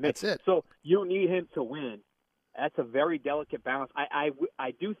that's it. So you need him to win. That's a very delicate balance.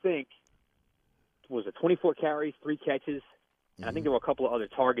 I do think – was it 24 carries, 3 catches, and I think there were a couple of other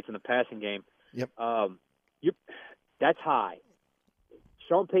targets in the passing game. Yep. That's high.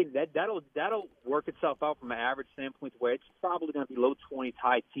 Sean Payton, that'll work itself out from an average standpoint where it's probably going to be low 20s,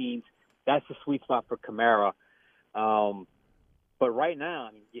 high teens. That's the sweet spot for Kamara. But right now,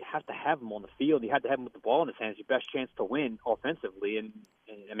 I mean, you have to have him on the field. You have to have him with the ball in his hands. Your best chance to win offensively. And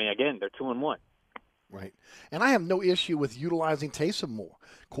I mean, again, they're 2-1. Right. And I have no issue with utilizing Taysom more.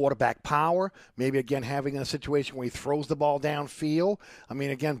 Quarterback power, maybe, again, having a situation where he throws the ball downfield. I mean,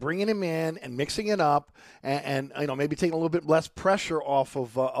 again, bringing him in and mixing it up and you know, maybe taking a little bit less pressure off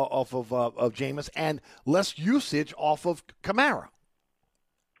of Jameis and less usage off of Kamara.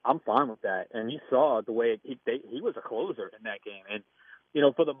 I'm fine with that. And you saw the way he was a closer in that game. And, you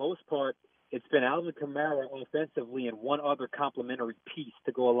know, for the most part, it's been Alvin Kamara offensively and one other complementary piece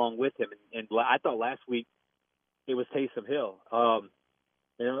to go along with him. And I thought last week it was Taysom Hill.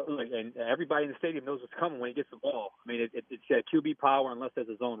 You know, and everybody in the stadium knows what's coming when he gets the ball. I mean, it's QB power unless there's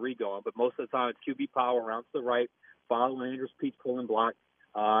a zone read going, but most of the time it's QB power around to the right, following Andrews Pete's pulling block,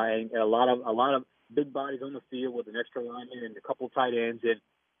 and a lot of big bodies on the field with an extra lineman and a couple of tight ends. And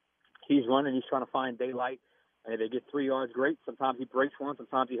he's running, he's trying to find daylight. And if they get 3 yards, great. Sometimes he breaks one,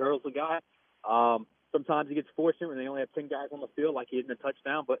 sometimes he hurdles the guy. Sometimes he gets fortunate when they only have 10 guys on the field, like he did in the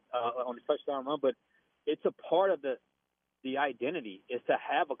touchdown, but on the touchdown run. But it's a part of the the identity is to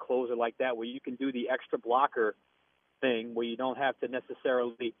have a closer like that where you can do the extra blocker thing where you don't have to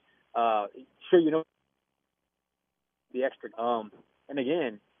necessarily the extra. And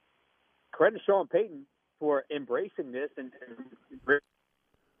again, credit to Sean Payton for embracing this and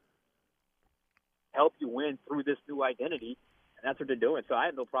help you win through this new identity, and that's what they're doing. So I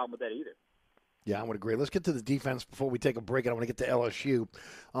have no problem with that either. Yeah, I would agree. Let's get to the defense before we take a break. I want to get to LSU.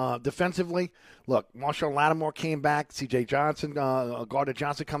 Defensively, look, Marshall Lattimore came back. C.J. Johnson, Gardner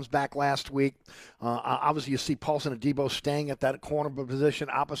Johnson comes back last week. Obviously, you see Paulson and Debo staying at that corner position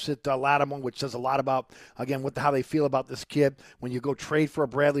opposite Lattimore, which says a lot about, again, how they feel about this kid. When you go trade for a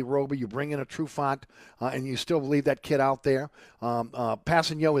Bradley Roby, you bring in a Trufant, and you still leave that kid out there.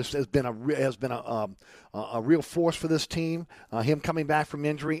 Passanio has been a real force for this team. Him coming back from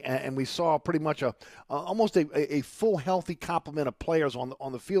injury, and we saw pretty much almost a full healthy complement of players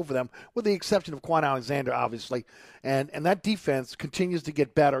on the field for them, with the exception of Quan Alexander, obviously. And that defense continues to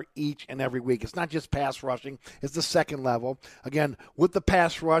get better each and every week. It's not just pass rushing; it's the second level. Again, with the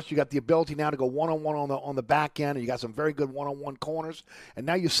pass rush, you got the ability now to go one-on-one on the back end, and you got some very good one-on-one corners. And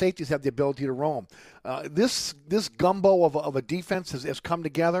now your safeties have the ability to roam. This gumbo of a defense has come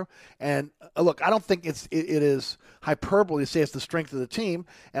together. And look, I don't think it is hyperbole to say it's the strength of the team,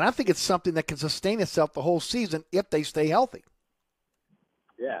 and I think it's something that can sustain itself the whole season if they stay healthy.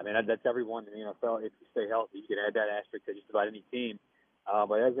 Yeah, I mean, that's everyone in the NFL. If you stay healthy, you can add that aspect to just about any team.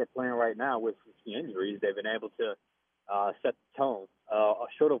 But as they're playing right now with the injuries, they've been able to set the tone.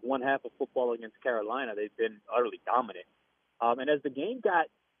 Short of one half of football against Carolina, they've been utterly dominant. And as the game got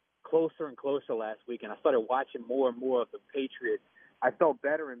closer and closer last week, and I started watching more and more of the Patriots, I felt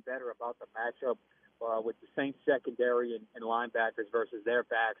better and better about the matchup with the Saints secondary and linebackers versus their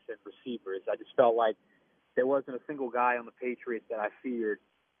backs and receivers. I just felt like there wasn't a single guy on the Patriots that I feared,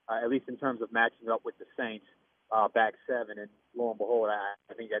 at least in terms of matching up with the Saints back seven. And lo and behold, I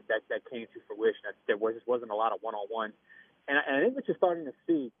think that came to fruition. There just wasn't a lot of one-on-ones. And I think what you're starting to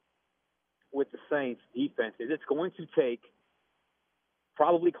see with the Saints defense is it's going to take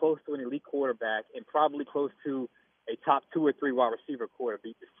probably close to an elite quarterback and probably close to a top 2 or 3 wide receiver core to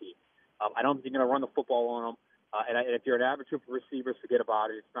beat this team. I don't think you're going to run the football on them. And if you're an average group of receivers, forget about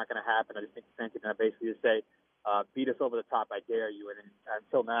it. It's not going to happen. I just think the Saints are going to basically just say, beat us over the top, I dare you. And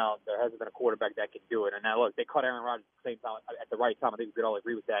until now, there hasn't been a quarterback that can do it. And now, look, they caught Aaron Rodgers at the same time, at the right time. I think we could all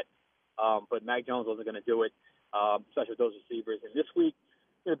agree with that. But Mac Jones wasn't going to do it, especially with those receivers. And this week,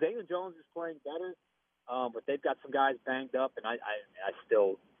 Daniel Jones is playing better, but they've got some guys banged up. And I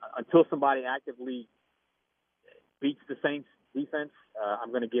still, until somebody actively beats the Saints defense, I'm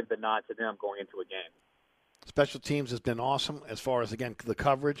going to give the nod to them going into a game. Special teams has been awesome as far as, again, the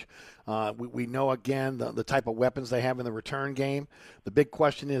coverage. We know, again, the type of weapons they have in the return game. The big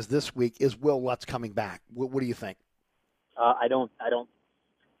question is this week, is Will Lutz coming back? What do you think? I don't.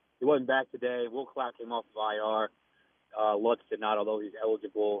 He wasn't back today. Will Clapp came off of IR. Lutz did not, although he's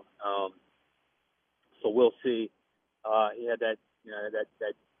eligible. So we'll see. He had that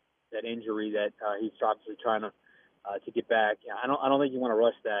injury that he's obviously trying to get back. I don't think you want to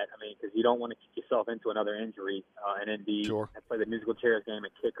rush that. I mean, because you don't want to kick yourself into another injury and then play the musical chairs game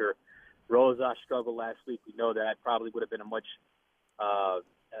at kicker. Rosa struggled last week. We know that. Probably would have been a much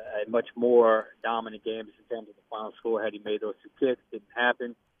more dominant game just in terms of the final score had he made those 2 kicks. Didn't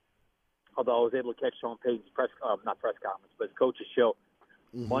happen. Although I was able to catch Sean Payton's not press conference, but his coach's show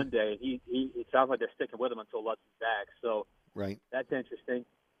Monday. It sounds like they're sticking with him until Lutz is back. So that's interesting.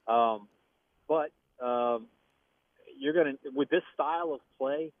 But you're going to, with this style of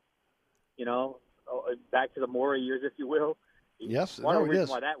play, back to the Mora years, if you will. Yes, one of the reasons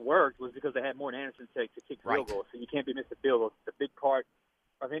why that worked was because they had Morton Anderson to kick field goals. So you can't be missing field goals. It's a big part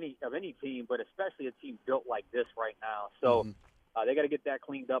of any team, but especially a team built like this right now. So they got to get that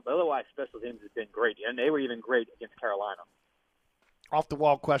cleaned up. But otherwise, special teams has been great, and they were even great against Carolina. Off the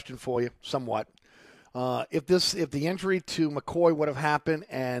wall question for you, somewhat. If the injury to McCoy would have happened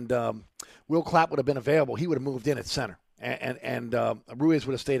and Will Clapp would have been available, he would have moved in at center, and Ruiz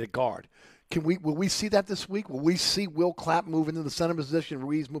would have stayed at guard. Will we see that this week? Will we see Will Clapp move into the center position,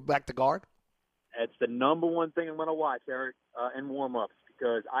 Ruiz move back to guard? That's the number one thing I'm going to watch, Eric, in warm-ups,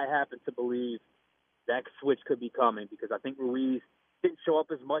 because I happen to believe that switch could be coming, because I think Ruiz didn't show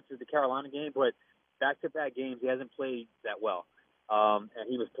up as much as the Carolina game, but back-to-back games he hasn't played that well. And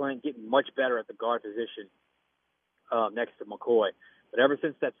he was getting much better at the guard position next to McCoy. But ever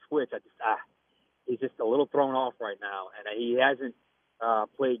since that switch, he's just a little thrown off right now, and he hasn't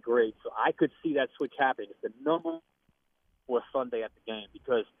played great. So I could see that switch happening. It's the number for Sunday at the game,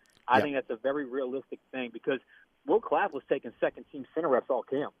 because I think that's a very realistic thing, because Will Clapp was taking second-team center reps all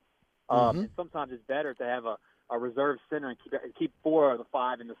camp. And sometimes it's better to have a a reserve center and keep 4 of the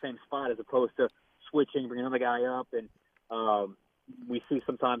 5 in the same spot as opposed to switching, bringing another guy up, and we see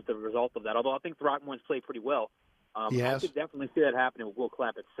sometimes the result of that. Although I think Throckmorton's played pretty well. Yes. I could definitely see that happening with Will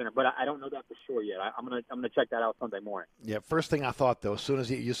Clapp at center, but I don't know that for sure yet. I'm gonna check that out Sunday morning. Yeah, first thing I thought, though, as soon as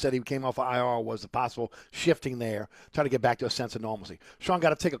you said he came off of IR, was the possible shifting there, trying to get back to a sense of normalcy. Sean, got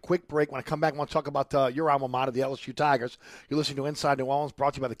to take a quick break. When I come back, I want to talk about your alma mater, the LSU Tigers. You're listening to Inside New Orleans,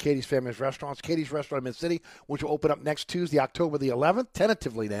 brought to you by the Katie's Famous Restaurants. Katie's Restaurant in Mid-City, which will open up next Tuesday, October the 11th,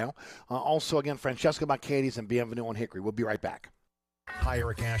 tentatively now. Also, again, Francesca by Katie's and Bienvenue on Hickory. We'll be right back. Hi,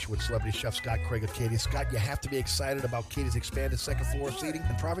 Eric Asher with celebrity chef Scott Craig of Katie's. Scott, you have to be excited about Katie's expanded second floor seating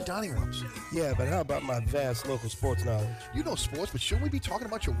and private dining rooms. Yeah, but how about my vast local sports knowledge? You know sports, but shouldn't we be talking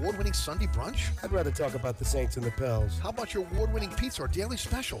about your award-winning Sunday brunch? I'd rather talk about the Saints and the Pels. How about your award-winning pizza or daily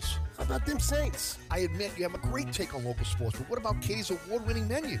specials? How about them Saints? I admit you have a great take on local sports, but what about Katie's award-winning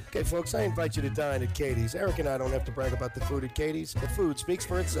menu? Okay, folks, I invite you to dine at Katie's. Eric and I don't have to brag about the food at Katie's. The food speaks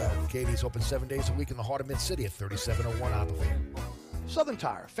for itself. Katie's open 7 days a week in the heart of Mid-City at 3701 Opperville. Southern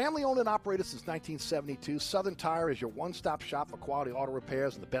Tire, family-owned and operated since 1972, Southern Tire is your one-stop shop for quality auto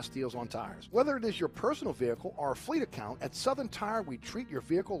repairs and the best deals on tires. Whether it is your personal vehicle or a fleet account, at Southern Tire, we treat your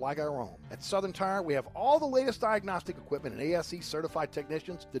vehicle like our own. At Southern Tire, we have all the latest diagnostic equipment and ASE-certified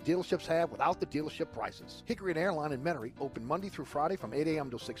technicians the dealerships have without the dealership prices. Hickory and Airline in Metairie, open Monday through Friday from 8 a.m.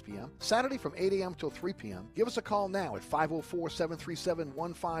 till 6 p.m., Saturday from 8 a.m. till 3 p.m. Give us a call now at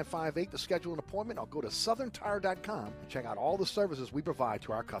 504-737-1558 to schedule an appointment, or go to southerntire.com and check out all the services we provide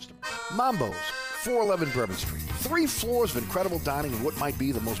to our customers. Mambo's, 411 Bourbon Street. 3 floors of incredible dining in what might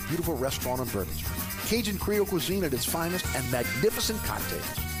be the most beautiful restaurant on Bourbon Street. Cajun Creole cuisine at its finest and magnificent cocktails.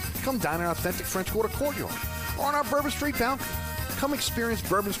 Come dine in our authentic French Quarter courtyard or on our Bourbon Street balcony. Come experience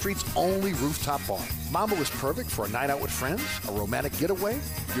Bourbon Street's only rooftop bar. Mambo is perfect for a night out with friends, a romantic getaway,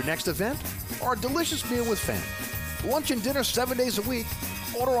 your next event, or a delicious meal with family. Lunch and dinner 7 days a week.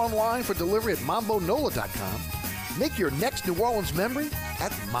 Order online for delivery at mambonola.com. Make your next New Orleans memory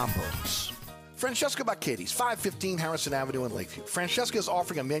at Mambo's. Francesca by Katie's, 515 Harrison Avenue in Lakeview. Francesca is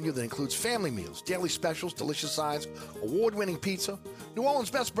offering a menu that includes family meals, daily specials, delicious sides, award-winning pizza, New Orleans'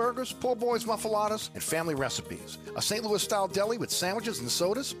 best burgers, poor boys' muffaladas, and family recipes. A St. Louis-style deli with sandwiches and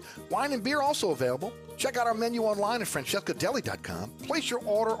sodas. Wine and beer also available. Check out our menu online at francescadeli.com. Place your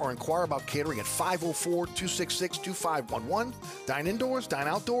order or inquire about catering at 504-266-2511. Dine indoors, dine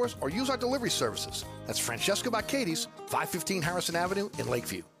outdoors, or use our delivery services. That's Francesca by Katie's, 515 Harrison Avenue in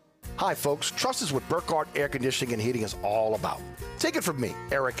Lakeview. Hi, folks. Trust is what Burkhardt Air Conditioning and Heating is all about. Take it from me,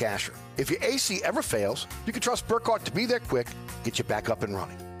 Eric Asher. If your AC ever fails, you can trust Burkhardt to be there quick, get you back up and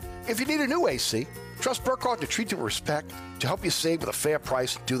running. If you need a new AC, trust Burkhardt to treat you with respect, to help you save with a fair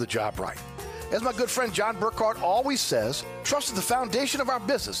price and do the job right. As my good friend John Burkhardt always says, trust is the foundation of our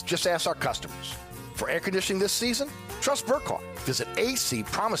business. Just ask our customers. For air conditioning this season, trust Burkhardt. Visit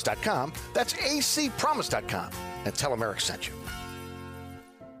acpromise.com. That's acpromise.com. And tell them Eric sent you.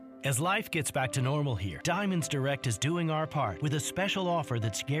 As life gets back to normal here, Diamonds Direct is doing our part with a special offer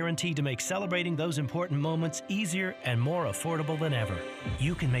that's guaranteed to make celebrating those important moments easier and more affordable than ever.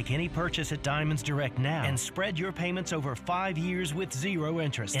 You can make any purchase at Diamonds Direct now and spread your payments over 5 years with 0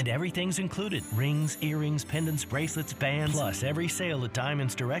 interest. And everything's included: rings, earrings, pendants, bracelets, bands. Plus, every sale at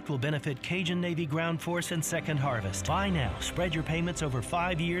Diamonds Direct will benefit Cajun Navy Ground Force and Second Harvest. Buy now, spread your payments over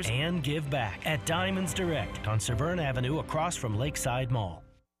 5 years, and give back at Diamonds Direct on Severn Avenue across from Lakeside Mall.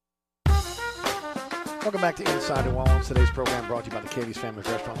 Welcome back to Inside New Orleans. Today's program brought to you by the Katie's Family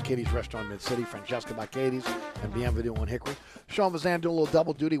Restaurants. Katie's Restaurant Mid-City, Francesca by Katie's, and Bienvenue on Hickory. Sean Vazan doing a little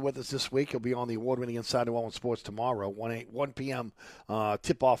double duty with us this week. He'll be on the award-winning Inside New Orleans Sports tomorrow, 1 p.m.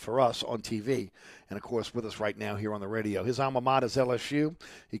 Tip-off for us on TV. And, of course, with us right now here on the radio. His alma mater is LSU.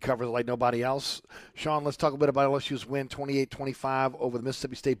 He covers it like nobody else. Sean, let's talk a bit about LSU's win, 28-25 over the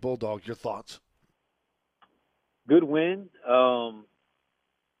Mississippi State Bulldogs. Your thoughts? Good win.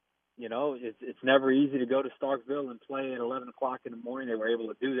 You know, it's never easy to go to Starkville and play at 11 o'clock in the morning. They were able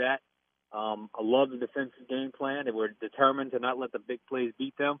to do that. I love the defensive game plan. They were determined to not let the big plays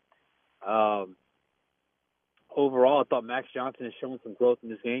beat them. Overall, I thought Max Johnson has shown some growth in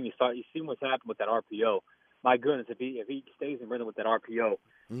this game. You see what's happened with that RPO. My goodness, if he stays in rhythm with that RPO,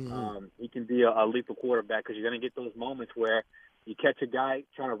 he can be a lethal quarterback, because you're going to get those moments where you catch a guy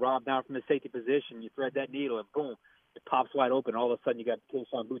trying to rob down from the safety position, you thread that needle, and boom, it pops wide open. All of a sudden, you got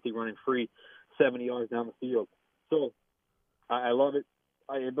Killshon Boothie running free 70 yards down the field. So I love it.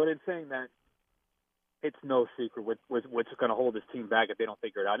 But in saying that, it's no secret what's going to hold this team back if they don't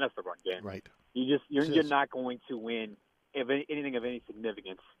figure it out. And that's the run game. Right. You're not going to win anything of any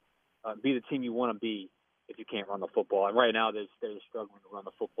significance. Be the team you want to be if you can't run the football. And right now, they're struggling to run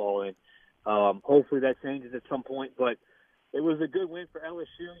the football. And Hopefully that changes at some point, but it was a good win for LSU.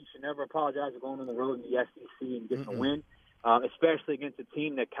 You should never apologize for going on the road in the SEC and getting a win, especially against a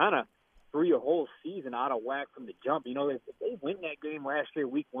team that kind of threw your whole season out of whack from the jump. You know, if they win that game last year,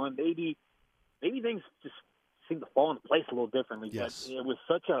 week 1, maybe things just seem to fall into place a little differently. Yes. But it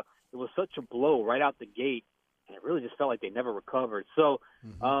was such a blow right out the gate, and it really just felt like they never recovered. So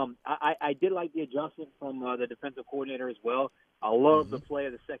I did like the adjustment from the defensive coordinator as well. I love the play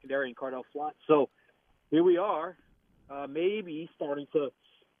of the secondary and Cardell Flott. So here we are, maybe starting to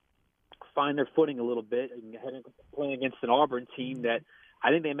find their footing a little bit and playing against an Auburn team that I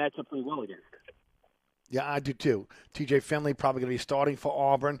think they match up pretty well against. Yeah, I do too. TJ Finley probably going to be starting for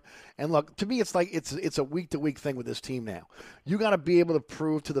Auburn. And look, to me, it's like it's a week-to-week thing with this team now. You got to be able to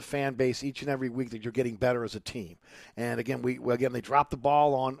prove to the fan base each and every week that you're getting better as a team. And again, they dropped the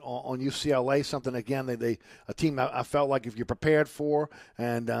ball on UCLA. Something again, a team I felt like if you're prepared for,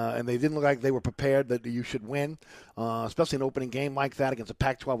 and they didn't look like they were prepared, that you should win, especially an opening game like that against a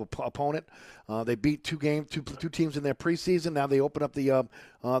Pac-12 opponent. They beat two teams in their preseason. Now they open up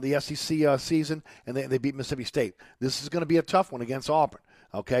the SEC season, and they beat Mississippi State. This is going to be a tough one against Auburn.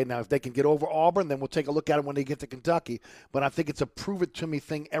 Okay, now if they can get over Auburn, then we'll take a look at it when they get to Kentucky. But I think it's a prove-it-to-me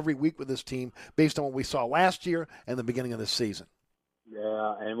thing every week with this team based on what we saw last year and the beginning of this season.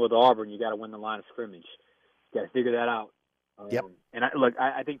 Yeah, and with Auburn, you got to win the line of scrimmage. You got to figure that out. Yep. And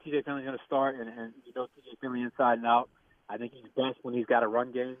I think TJ Finley's going to start, and you know TJ Finley inside and out. I think he's best when he's got a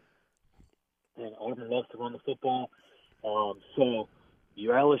run game, and Auburn loves to run the football. So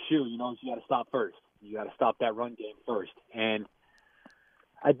you're LSU, you know you got to stop first. You got to stop that run game first, and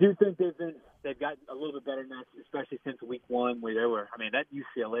I do think they've gotten a little bit better now, especially since week 1 where they were. I mean, that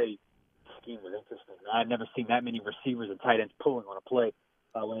UCLA scheme was interesting. I've never seen that many receivers and tight ends pulling on a play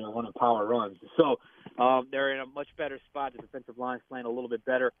when they're running power runs. So they're in a much better spot. The defensive line's playing a little bit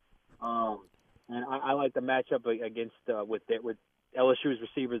better, and I like the matchup against with LSU's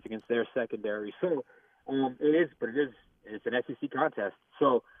receivers against their secondary. So it's an SEC contest.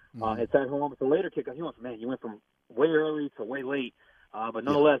 So it's at home. It's a later kickoff. You went from way early to way late. But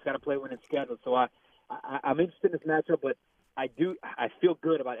nonetheless, got to play when it's scheduled. So I'm interested in this matchup, but I feel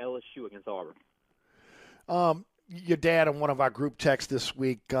good about LSU against Auburn. Your dad on one of our group texts this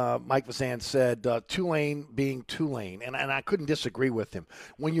week, Mike Vazan, said Tulane being Tulane, and I couldn't disagree with him.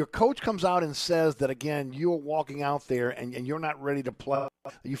 When your coach comes out and says that, again, you're walking out there and you're not ready to play,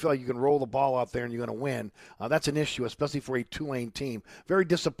 you feel like you can roll the ball out there and you're going to win, that's an issue, especially for a Tulane team. Very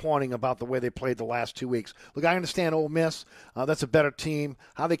disappointing about the way they played the last 2 weeks. Look, I understand Ole Miss. That's a better team.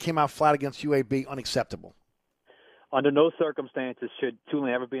 How they came out flat against UAB, unacceptable. Under no circumstances should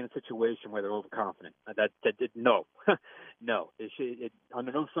Tulane ever be in a situation where they're overconfident. No.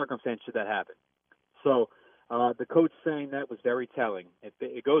 Under no circumstance should that happen. So the coach saying that was very telling.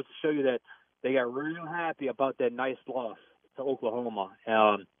 It goes to show you that they got real happy about that nice loss to Oklahoma.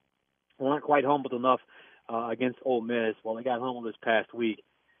 Weren't quite humbled enough against Ole Miss. Well, they got humbled this past week.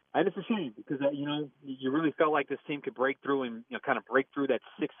 And it's a shame because, you really felt like this team could break through and kind of break through that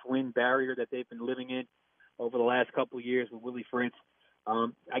 6-win barrier that they've been living in over the last couple of years with Willie Fritz.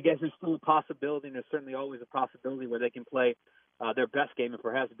 I guess there's still a possibility, and there's certainly always a possibility where they can play their best game and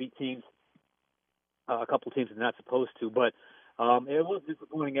perhaps beat teams, a couple of teams they're not supposed to. But it was a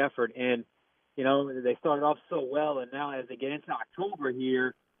disappointing effort, and, they started off so well, and now as they get into October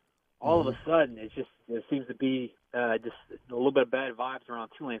here, all of a sudden there seems to be just a little bit of bad vibes around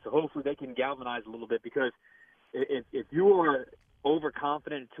Tulane. So hopefully they can galvanize a little bit because if you are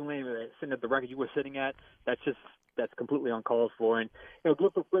overconfident in Tulane, sitting at the record you were sitting at, that's completely uncalled for. And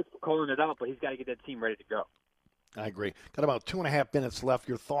good for Fritz for calling it out, but he's got to get that team ready to go. I agree. Got about 2.5 minutes left.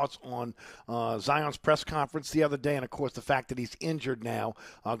 Your thoughts on Zion's press conference the other day, and of course the fact that he's injured now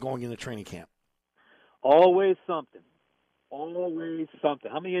going into training camp. Always something. Always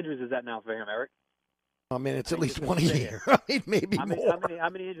something. How many injuries is that now for him, Eric? I mean, it's at least one a year. I mean, maybe more. How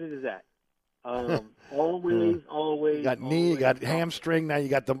many injuries is that? Always. You got knee, you got hamstring. Now you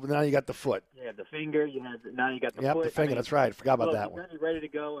got the foot. Yeah, the finger. Now you got the foot. Yep, the finger. That's right. Forgot about that one. He's ready to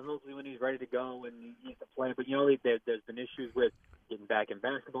go, and hopefully when he's ready to go and he needs to play. But there's been issues with getting back in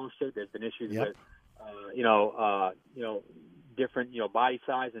basketball shape. There's been issues with different body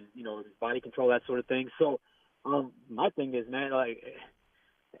size and body control, that sort of thing. So my thing is, man, like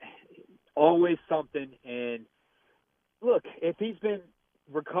always something. And look, if he's been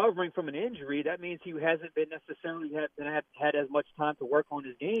recovering from an injury, that means he hasn't been necessarily had as much time to work on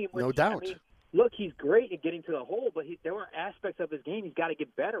his game. Which, no doubt. I mean, look, he's great at getting to the hole, but there are aspects of his game he's got to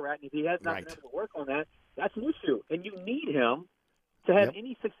get better at. And if he has not been able to work on that, that's an issue. And you need him to have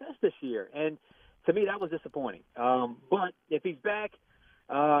any success this year. And to me, that was disappointing. But if he's back,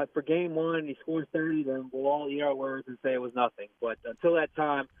 for game one and he scores 30, then we'll all eat our words and say it was nothing. But until that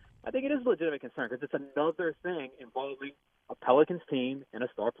time, I think it is a legitimate concern because it's another thing involving a Pelicans team and a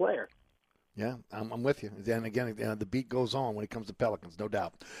star player. Yeah, I'm with you. And again, the beat goes on when it comes to Pelicans, no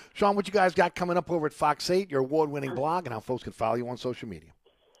doubt. Sean, what you guys got coming up over at Fox 8, your award-winning blog, and how folks can follow you on social media?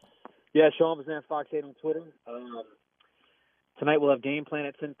 Yeah, Sean Bazan, Fox 8 on Twitter. Tonight we'll have Game Plan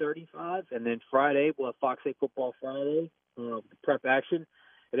at 10:35, and then Friday we'll have Fox 8 Football Friday, prep action.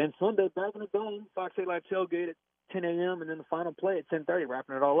 And then Sunday, back in the dome, Fox 8 Live Tailgate at 10 a.m., and then the final play at 10:30,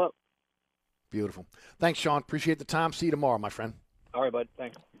 wrapping it all up. Beautiful. Thanks, Sean. Appreciate the time. See you tomorrow, my friend. All right, bud.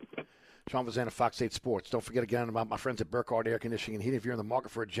 Thanks. Sean Bazan of Fox 8 Sports. Don't forget again about my friends at Burkhardt Air Conditioning and Heating. If you're in the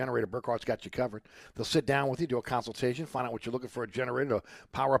market for a generator, Burkhardt's got you covered. They'll sit down with you, do a consultation, find out what you're looking for a generator to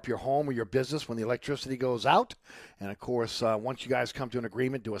power up your home or your business when the electricity goes out. And, of course, once you guys come to an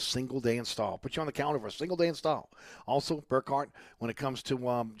agreement, do a single-day install. Put you on the counter for a single-day install. Also, Burkhardt, when it comes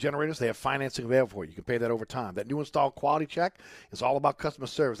to generators, they have financing available for you. You can pay that over time. That new install quality check is all about customer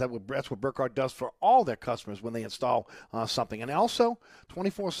service. That's what Burkhardt does for all their customers when they install something. And also,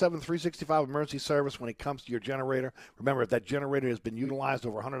 24/7, 365 emergency service when it comes to your generator. Remember, if that generator has been utilized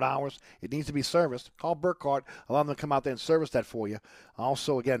over 100 hours, it needs to be serviced. Call Burkhardt. Allow them to come out there and service that for you.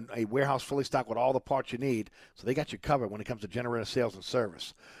 Also, again, a warehouse fully stocked with all the parts you need. So they got you covered when it comes to generator sales and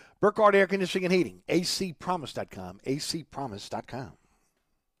service. Burkhardt Air Conditioning and Heating, acpromise.com, acpromise.com.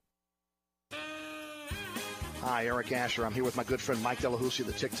 Hi, Eric Asher. I'm here with my good friend Mike Delahousie of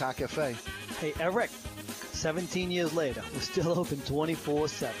the TikTok Cafe. Hey, Eric, 17 years later, we're still open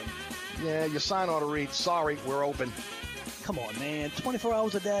 24/7. Yeah, your sign ought to read, sorry, we're open. Come on, man, 24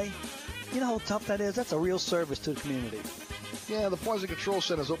 hours a day? You know how tough that is? That's a real service to the community. Yeah, the Poison Control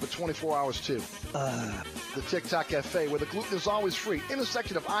Center is open 24 hours, too. The TikTok Cafe, where the gluten is always free,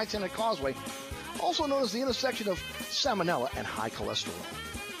 intersection of I-10 and Causeway, also known as the intersection of salmonella and high cholesterol.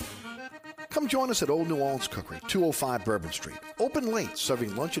 Come join us at Old New Orleans Cookery, 205 Bourbon Street. Open late,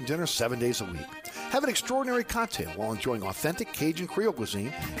 serving lunch and dinner 7 days a week. Have an extraordinary cocktail while enjoying authentic Cajun Creole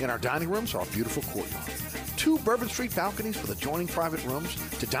cuisine in our dining rooms or our beautiful courtyard. 2 Bourbon Street balconies with adjoining private rooms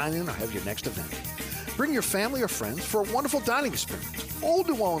to dine in or have your next event. Bring your family or friends for a wonderful dining experience. Old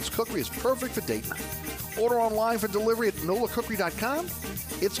New Orleans Cookery is perfect for date night. Order online for delivery at nolacookery.com.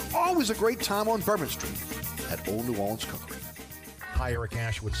 It's always a great time on Bourbon Street at Old New Orleans Cookery. Hi, Eric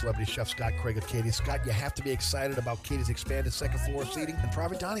Asher with celebrity chef Scott Craig of Katie's. Scott, you have to be excited about Katie's expanded second floor seating and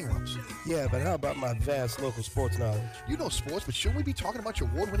private dining rooms. Yeah, but how about my vast local sports knowledge? You know sports, but shouldn't we be talking about your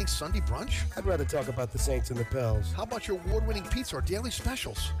award-winning Sunday brunch? I'd rather talk about the Saints and the Pels. How about your award-winning pizza or daily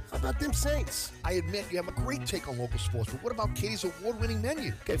specials? How about them Saints? I admit you have a great take on local sports, but what about Katie's award-winning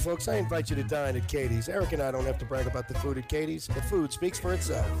menu? Okay, folks, I invite you to dine at Katie's. Eric and I don't have to brag about the food at Katie's. The food speaks for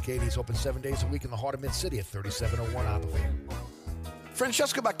itself. Katie's open 7 days a week in the heart of Mid-City at 3701 Opperville.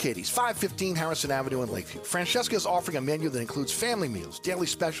 Francesca by Katie's, 515 Harrison Avenue in Lakeview. Francesca is offering a menu that includes family meals, daily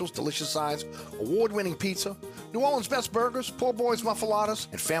specials, delicious sides, award-winning pizza, New Orleans' best burgers, poor boys' muffulettas,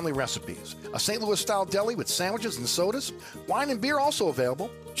 and family recipes. A St. Louis-style deli with sandwiches and sodas. Wine and beer also available.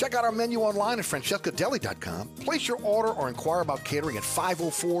 Check out our menu online at francescadeli.com. Place your order or inquire about catering at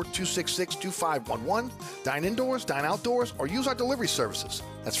 504-266-2511. Dine indoors, dine outdoors, or use our delivery services.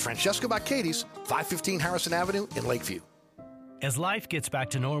 That's Francesca by Katie's, 515 Harrison Avenue in Lakeview. As life gets back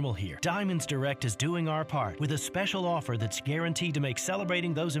to normal here, Diamonds Direct is doing our part with a special offer that's guaranteed to make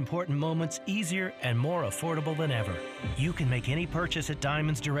celebrating those important moments easier and more affordable than ever. You can make any purchase at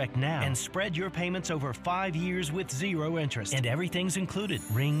Diamonds Direct now and spread your payments over 5 years with 0 interest. And everything's included: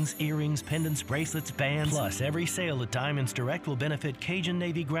 rings, earrings, pendants, bracelets, bands. Plus, every sale at Diamonds Direct will benefit Cajun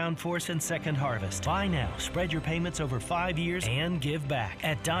Navy Ground Force and Second Harvest. Buy now, spread your payments over 5 years, and give back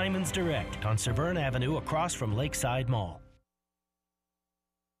at Diamonds Direct on Severn Avenue across from Lakeside Mall.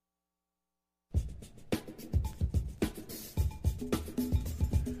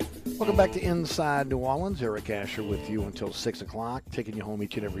 Welcome back to Inside New Orleans. Eric Asher with you until 6 o'clock, taking you home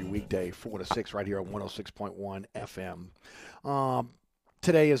each and every weekday, 4 to 6, right here on 106.1 FM.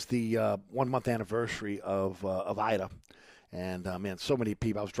 Today is the 1-month anniversary of Ida. And, man, so many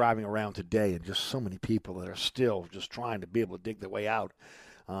people. I was driving around today, and just so many people that are still just trying to be able to dig their way out.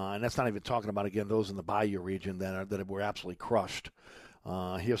 And that's not even talking about, again, those in the Bayou region that were absolutely crushed.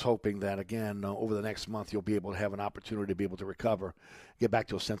 Here's hoping that, again, over the next month, you'll be able to have an opportunity to be able to recover, get back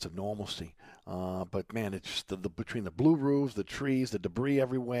to a sense of normalcy. But, man, it's just between the blue roofs, the trees, the debris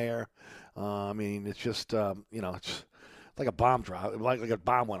everywhere. I mean, it's just, it's like a bomb drop, like a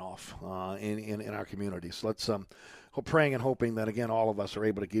bomb went off in our community. So let's praying and hoping that, again, all of us are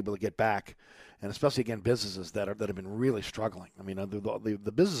able to get back, and especially, again, businesses that have been really struggling. I mean,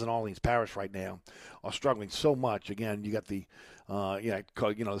 the business in Orleans Parish right now are struggling so much. Again, you got the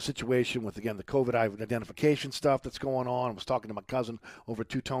the situation with, again, the COVID identification stuff that's going on. I was talking to my cousin over at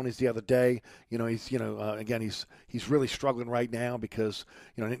Two Tonys the other day. He's really struggling right now because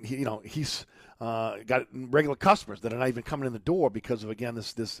he's got regular customers that are not even coming in the door because of, again,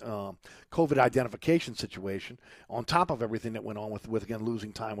 this COVID identification situation, on top of everything that went on with again,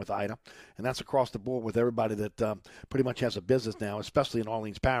 losing time with Ida. And that's across the board with everybody that pretty much has a business now, especially in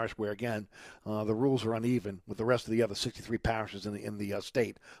Orleans Parish, where, again, the rules are uneven with the rest of the other 63 parishes in the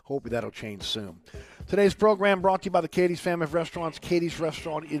state. Hopefully that'll change soon. Today's program brought to you by the Katie's family of restaurants. Katie's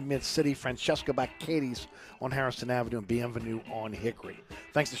Restaurant in Mid-City, Francesca by Katie's on Harrison Avenue, and Bienvenue on Hickory.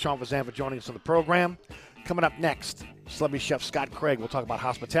 Thanks to Sean Fazan for joining us on the program. Coming up next, celebrity chef Scott Craig. We'll talk about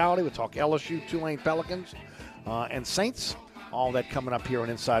hospitality. We'll talk LSU, Tulane Pelicans, and Saints. All that coming up here on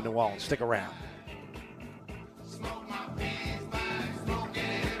Inside New Orleans. Stick around.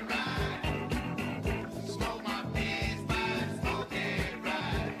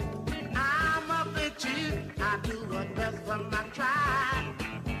 I'm up at you. I do what best for my tribe.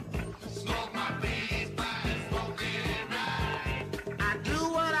 Smoke my beans by smoking right. I do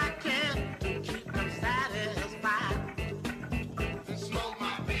what I can to keep them satisfied. Smoke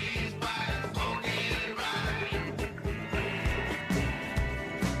my beans by smoking right.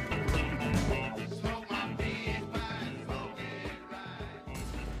 Smoke my beans by smoking right.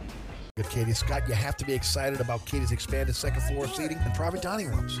 With Katie Scott, you have to be excited about Katie's expanded second floor seating and private dining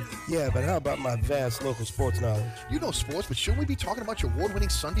rooms. Yeah, but how about my vast local sports knowledge? You know sports, but shouldn't we be talking about your award-winning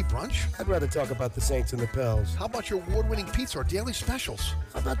Sunday brunch? I'd rather talk about the Saints and the Pels. How about your award-winning pizza or daily specials?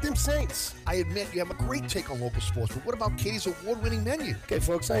 How about them Saints? I admit you have a great take on local sports, but what about Katie's award-winning menu? Okay,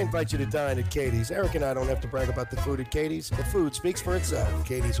 folks, I invite you to dine at Katie's. Eric and I don't have to brag about the food at Katie's. The food speaks for itself.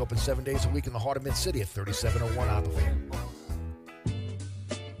 Katie's open 7 days a week in the heart of Mid-City at 3701 Opperville.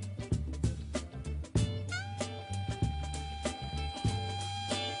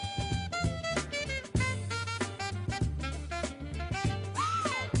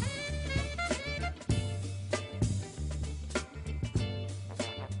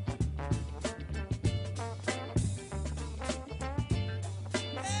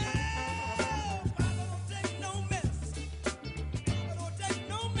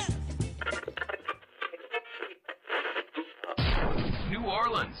 New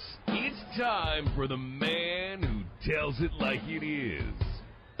Orleans, it's time for the man who tells it like it is.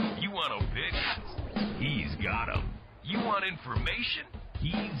 You want opinions? He's got them. You want information?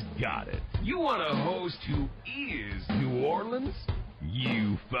 He's got it. You want a host who is New Orleans?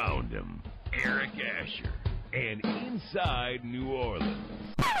 You found him. Eric Asher and Inside New Orleans.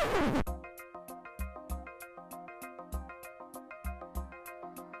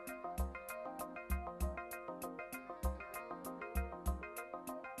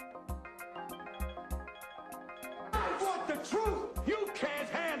 I want the truth. You can't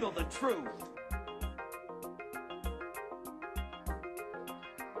handle the truth.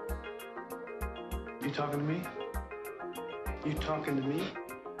 You talking to me? You talking to me?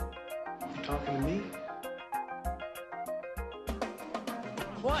 You talking to me?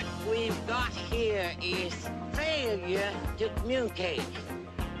 What we've got here is failure to communicate.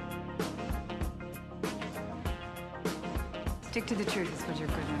 Stick to the truth is what you're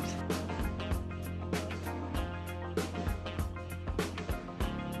good at.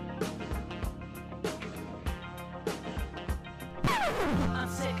 I'm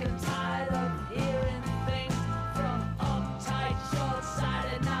sick and tired of hearing things from uptight,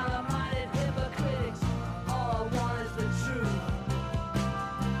 short-sighted, narrow-minded hypocrites. All I want is the truth.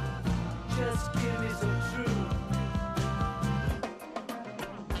 Just give me some truth.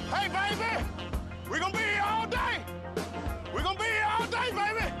 Hey, baby, we're gonna be here all day. We're gonna be here all day,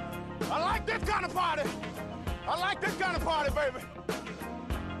 baby. I like this kind of party. I like this kind of party, baby.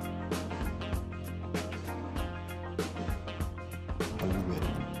 Are you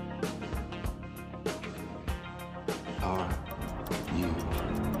ready? Are you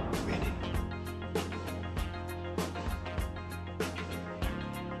ready?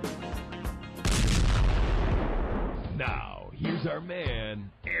 Now, here's our man,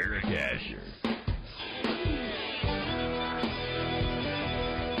 Eric Asher.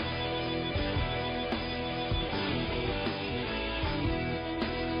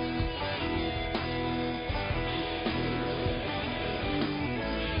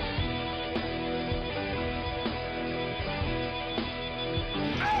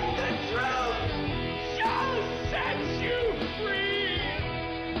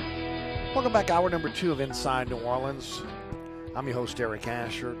 Welcome back, hour number 2 of Inside New Orleans. I'm your host, Eric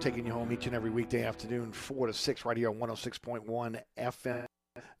Asher, taking you home each and every weekday afternoon, 4 to 6, right here on 106.1 FM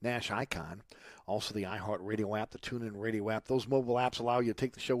Nash Icon. Also the iHeartRadio app, the TuneIn Radio app. Those mobile apps allow you to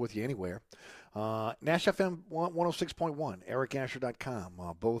take the show with you anywhere. Nash FM 106.1,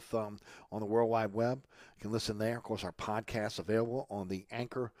 ericasher.com, both on the World Wide Web. You can listen there. Of course, our podcast available on the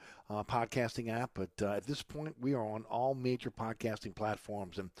Anchor podcasting app. But at this point, we are on all major podcasting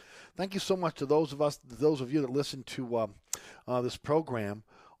platforms. And thank you so much to those of you that listen to this program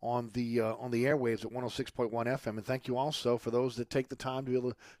on the airwaves at 106.1 FM. And thank you also for those that take the time to be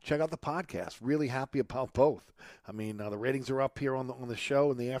able to check out the podcast. Really happy about both. I mean, the ratings are up here on the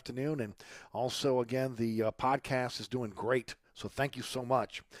show in the afternoon. And also, again, the podcast is doing great. So thank you so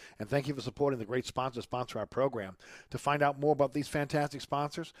much. And thank you for supporting the great sponsor our program. To find out more about these fantastic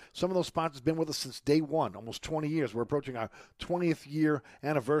sponsors, some of those sponsors have been with us since day one, almost 20 years. We're approaching our 20th year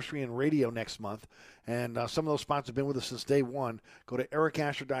anniversary in radio next month. And some of those sponsors have been with us since day one. Go to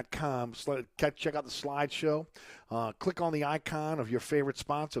ericasher.com, check out the slideshow. Click on the icon of your favorite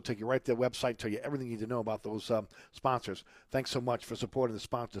sponsor. It'll take you right to the website, tell you everything you need to know about those sponsors. Thanks so much for supporting the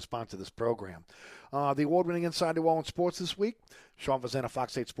sponsor to sponsor this program. The award-winning Inside New Orleans Sports this week, Sean Fazenda,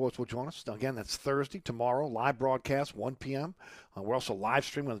 Fox 8 Sports, will join us. Again, that's Thursday, tomorrow, live broadcast, 1 p.m. We're also live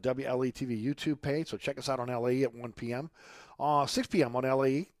streaming on the WLE-TV YouTube page, so check us out on LAE at 1 p.m. 6 p.m. on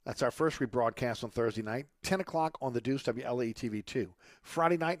LAE. That's our first rebroadcast on Thursday night. 10 o'clock on the Deuce, WLAE-TV 2.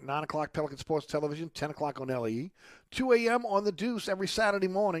 Friday night, 9 o'clock, Pelican Sports Television, 10 o'clock on LAE. 2 a.m. on the Deuce every Saturday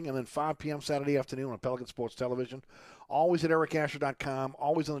morning, and then 5 p.m. Saturday afternoon on Pelican Sports Television. Always at ericasher.com,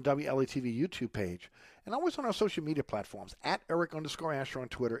 always on the WLAE-TV YouTube page, and always on our social media platforms, at Eric_Asher on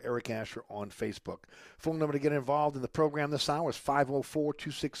Twitter, Eric Asher on Facebook. Phone number to get involved in the program this hour is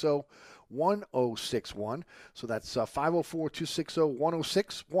 504-260-1061. So that's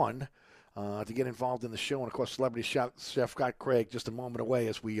 504-260-1061 to get involved in the show. And, of course, celebrity chef Scott Craig just a moment away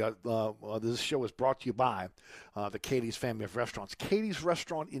as we this show is brought to you by the Katie's family of restaurants. Katie's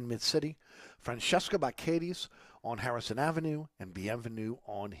Restaurant in Mid-City, Francesca by Katie's on Harrison Avenue, and Bienvenue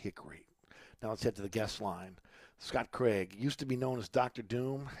on Hickory. Now let's head to the guest line. Scott Craig used to be known as Dr.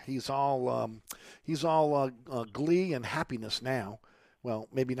 Doom. He's all glee and happiness now. Well,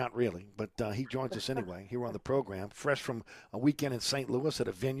 maybe not really, but he joins us anyway here on the program, fresh from a weekend in St. Louis at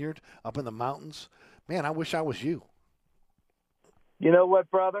a vineyard up in the mountains. Man, I wish I was you. You know what,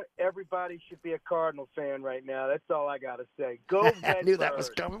 brother? Everybody should be a Cardinal fan right now. That's all I got to say. Go Redbirds. I knew that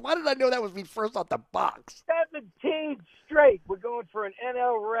was coming. Why did I know that was me first off the box? 17 straight. We're going for an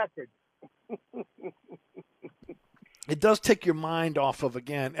NL record. It does take your mind off of,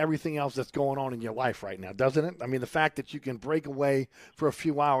 again, everything else that's going on in your life right now, doesn't it? I mean, the fact that you can break away for a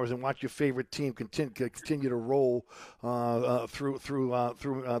few hours and watch your favorite team continue to roll through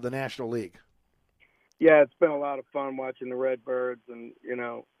the National League. Yeah, it's been a lot of fun watching the Redbirds, and,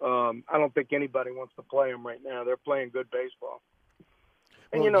 I don't think anybody wants to play them right now. They're playing good baseball.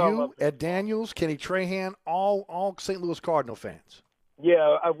 And, well, you, Ed Daniels, Kenny Trahan, all St. Louis Cardinal fans.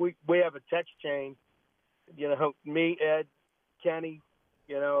 Yeah, we have a text chain. Me, Ed, Kenny,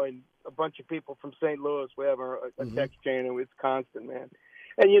 and a bunch of people from St. Louis. We have a text chain, and it's constant, man.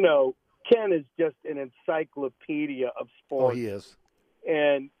 And, Ken is just an encyclopedia of sports. Oh, he is.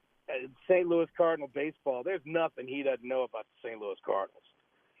 And St. Louis Cardinal baseball, there's nothing he doesn't know about the St. Louis Cardinals.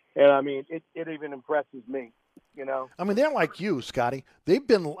 And, I mean, it even impresses me, I mean, they're like you, Scotty.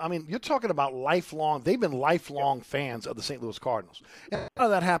 You're talking about lifelong. They've been lifelong fans of the St. Louis Cardinals. And a lot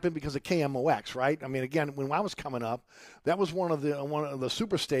of that happened because of KMOX, right? I mean, again, when I was coming up, that was one of the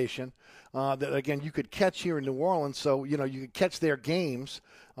superstation that, again, you could catch here in New Orleans. So, you could catch their games.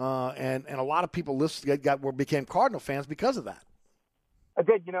 And a lot of people became Cardinal fans because of that. I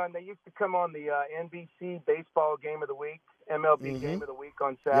did, and they used to come on the NBC baseball game of the week, MLB game of the week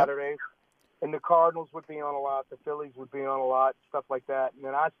on Saturdays. Yep. And the Cardinals would be on a lot, the Phillies would be on a lot, stuff like that. And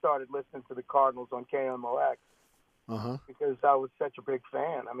then I started listening to the Cardinals on KMOX because I was such a big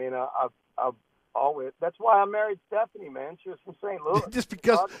fan. I mean, I've always. That's why I married Stephanie, man. She was from St. Louis. Just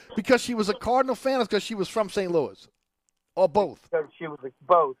because she was a Cardinal fan, or because she was from St. Louis, or both? Because she was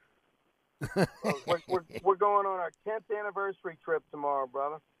both. We're going on our 10th anniversary trip tomorrow,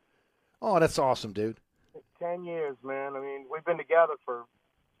 brother. Oh, that's awesome, dude. 10 years, man. I mean, we've been together for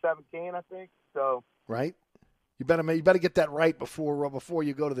 17, I think. So right, you better get that right before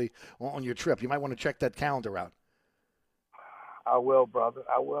you go on your trip. You might want to check that calendar out. I will, brother.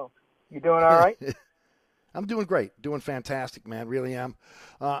 I will. You doing all right? I'm doing great, doing fantastic, man. Really am.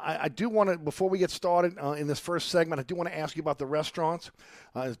 I do want to, before we get started in this first segment, I do want to ask you about the restaurants,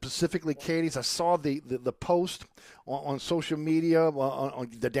 specifically Katie's. I saw the post on social media on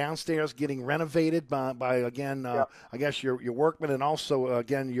the downstairs getting renovated by again, I guess your workmen and also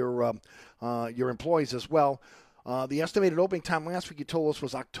again your employees as well. The estimated opening time last week you told us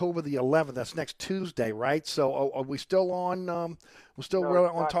was October the 11th. That's next Tuesday, right? So are we still on? We're still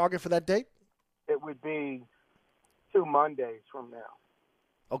on target for that date? It would be 2 Mondays from now.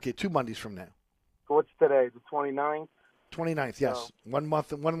 Okay, 2 Mondays from now. So what's today? The 29th. 29th, yes. So, 1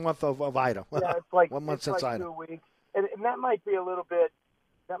 month. 1 month of Ida. Yeah, it's like 1 month since Ida. 2 weeks, and that might be a little bit.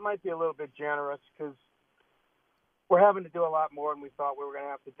 That might be a little bit generous because we're having to do a lot more than we thought we were going to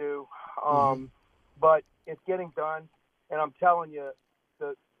have to do. But it's getting done, and I'm telling you,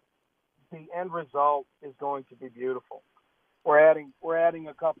 the end result is going to be beautiful. We're adding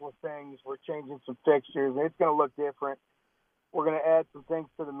a couple of things. We're changing some fixtures, and it's going to look different. We're going to add some things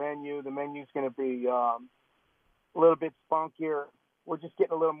to the menu. The menu's going to be a little bit spunkier. We're just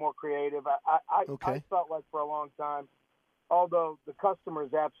getting a little more creative. I felt like for a long time, although the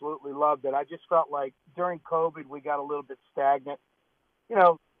customers absolutely loved it, I just felt like during COVID we got a little bit stagnant. You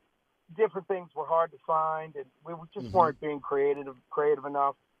know, different things were hard to find, and we just weren't being creative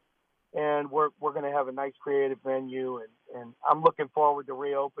enough. And we're going to have a nice creative menu, and I'm looking forward to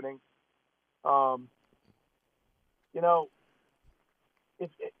reopening. You know, this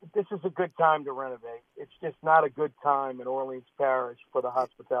is a good time to renovate. It's just not a good time in Orleans Parish for the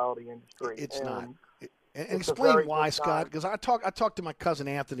hospitality industry. It's not. And explain why, Scott, because I talked to my cousin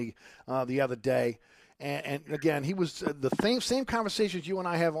Anthony the other day, and again, he was the same conversations you and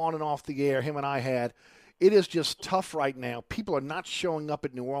I have on and off the air, him and I had. It is just tough right now. People are not showing up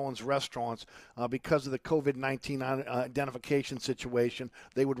at New Orleans restaurants because of the COVID-19 identification situation.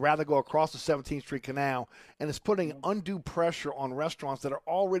 They would rather go across the 17th Street Canal, and it's putting undue pressure on restaurants that are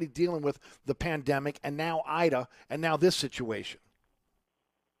already dealing with the pandemic and now Ida and now this situation.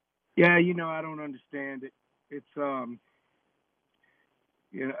 Yeah, you know, I don't understand it. It's,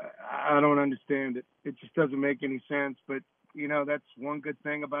 you know, I don't understand it. It just doesn't make any sense, but you know, that's one good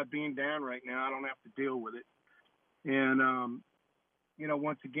thing about being down right now. I don't have to deal with it. And, you know,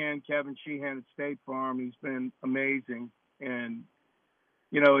 once again, Kevin Sheehan at State Farm, he's been amazing. And,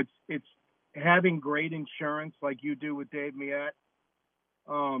 you know, it's having great insurance like you do with Dave Miette.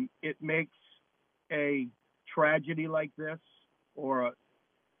 It makes a tragedy like this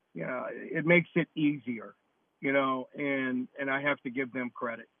it makes it easier, you know, and I have to give them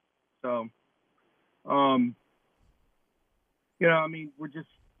credit. So, you know, I mean,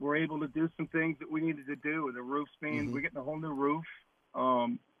 we're able to do some things that we needed to do with the roof being, we're getting a whole new roof.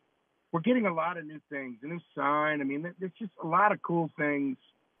 We're getting a lot of new things, a new sign. I mean, there's just a lot of cool things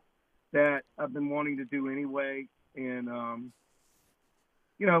that I've been wanting to do anyway. And,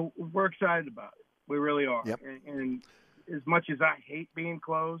 you know, we're excited about it. We really are. Yep. And as much as I hate being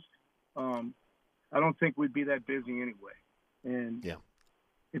closed, I don't think we'd be that busy anyway. And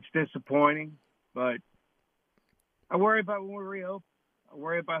it's disappointing, but I worry about when we reopen. I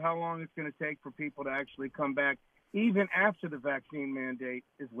worry about how long it's going to take for people to actually come back, even after the vaccine mandate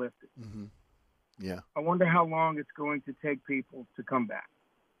is lifted. Yeah. I wonder how long it's going to take people to come back.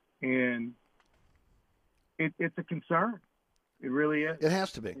 And it's a concern. It really is. It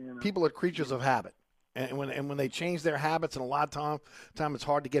has to be. You know? People are creatures of habit. And when they change their habits, and a lot of time it's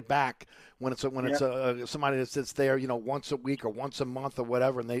hard to get back when it's somebody that sits there, you know, once a week or once a month or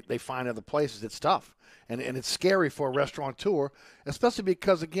whatever, and they find other places. It's tough, and it's scary for a restaurateur, especially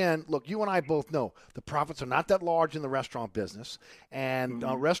because, again, look, you and I both know the profits are not that large in the restaurant business, and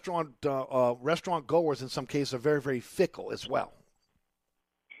restaurant goers in some cases are very, very fickle as well.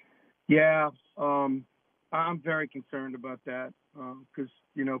 Yeah, I'm very concerned about that because,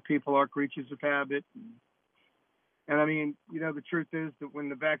 you know, people are creatures of habit. And I mean, you know, the truth is that when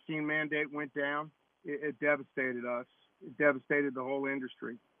the vaccine mandate went down, it devastated us. It devastated the whole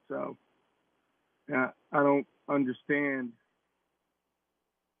industry. So I don't understand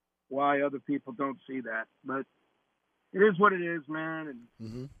why other people don't see that. But it is what it is, man.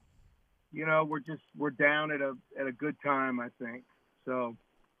 And, you know, we're down at a good time, I think. So.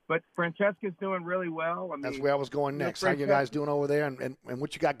 But Francesca's doing really well. I mean, that's where I was going next. How you guys doing over there, and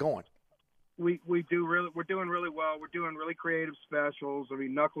what you got going? We're doing really well. We're doing really creative specials. I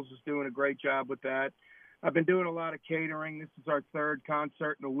mean, Knuckles is doing a great job with that. I've been doing a lot of catering. This is our third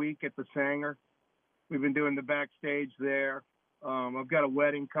concert in a week at the Sanger. We've been doing the backstage there. I've got a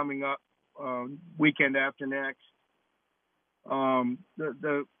wedding coming up weekend after next.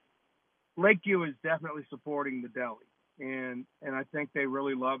 The Lakeview is definitely supporting the deli. And I think they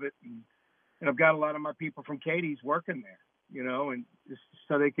really love it. And And I've got a lot of my people from Katie's working there, and just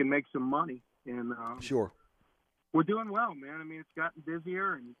so they can make some money. And sure. We're doing well, man. I mean, it's gotten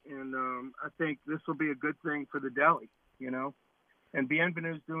busier, and I think this will be a good thing for the deli, And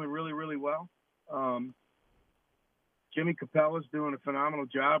Bienvenue's doing really, really well. Jimmy Capella's doing a phenomenal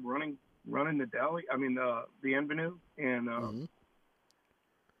job running the deli. I mean, the Bienvenue. And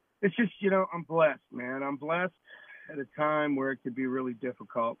it's just, I'm blessed, man. I'm blessed at a time where it could be really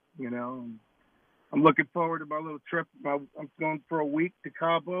difficult, And I'm looking forward to my little trip. I'm going for a week to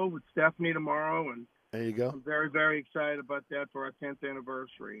Cabo with Stephanie tomorrow, and there you go. I'm very, very excited about that for our 10th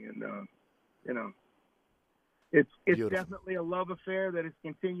anniversary. And, it's definitely a love affair that has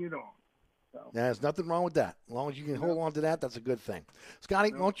continued on. So. Yeah, there's nothing wrong with that. As long as you can hold on to that, that's a good thing.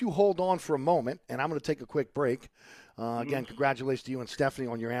 Scotty, why don't you hold on for a moment, and I'm going to take a quick break. Again, congratulations to you and Stephanie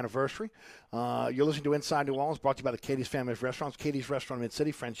on your anniversary. You're listening to Inside New Orleans, brought to you by the Katie's Family of Restaurants. Katie's Restaurant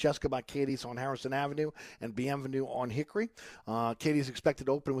Mid-City, Francesca by Katie's on Harrison Avenue, and Bienvenue on Hickory. Katie's expected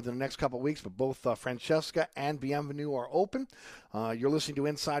to open within the next couple of weeks, but both Francesca and Bienvenue are open. You're listening to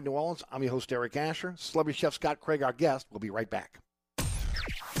Inside New Orleans. I'm your host, Eric Asher. Celebrity Chef Scott Craig, our guest. We'll be right back.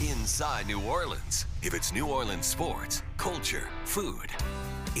 Inside New Orleans. If it's New Orleans sports, culture, food.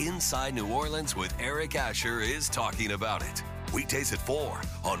 Inside New Orleans with Eric Asher is talking about it. Weekdays at 4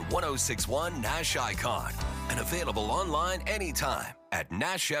 on 106.1 Nash Icon. And available online anytime at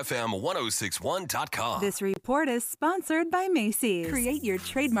NashFM1061.com. This report is sponsored by Macy's. Create your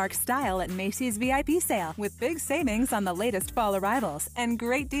trademark style at Macy's VIP sale with big savings on the latest fall arrivals and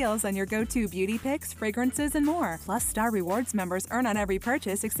great deals on your go-to beauty picks, fragrances, and more. Plus, Star Rewards members earn on every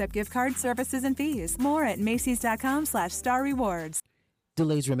purchase except gift cards, services, and fees. More at Macy's.com/Star Rewards.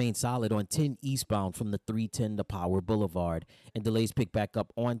 Delays remain solid on 10 eastbound from the 310 to Power Boulevard, and delays pick back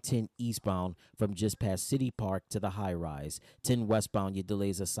up on 10 eastbound from just past City Park to the High Rise. 10 westbound, your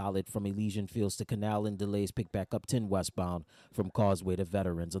delays are solid from Elysian Fields to Canal, and delays pick back up 10 westbound from Causeway to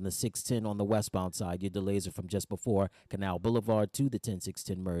Veterans. On the 610 on the westbound side, your delays are from just before Canal Boulevard to the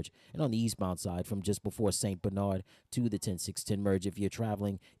 10-610 merge, and on the eastbound side from just before St. Bernard to the 10-610 merge. If you're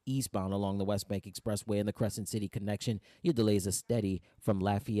traveling eastbound along the West Bank Expressway and the Crescent City connection, your delays are steady from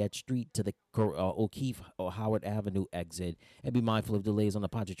Lafayette Street to the O'Keefe or Howard Avenue exit. And be mindful of delays on the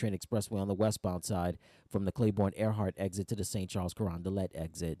Pontchartrain Expressway on the westbound side from the Claiborne Earhart exit to the St. Charles Carondelet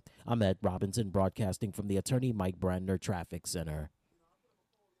exit. I'm Ed Robinson, broadcasting from the Attorney Mike Brandner Traffic Center.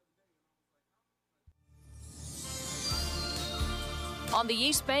 On the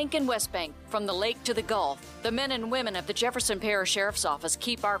East Bank and West Bank, from the lake to the Gulf, the men and women of the Jefferson Parish Sheriff's Office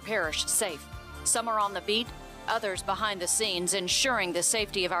keep our parish safe. Some are on the beat, others behind the scenes, ensuring the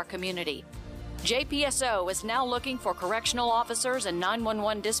safety of our community. JPSO is now looking for correctional officers and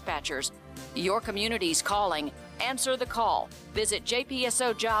 911 dispatchers. Your community's calling. Answer the call. Visit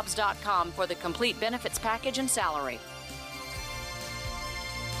jpsojobs.com for the complete benefits package and salary.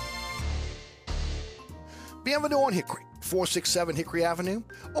 Bienvenue on Hickory, 467 Hickory Avenue.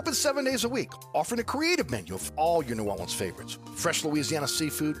 Open 7 days a week, offering a creative menu of all your New Orleans favorites. Fresh Louisiana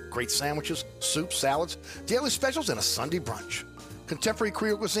seafood, great sandwiches, soups, salads, daily specials, and a Sunday brunch. Contemporary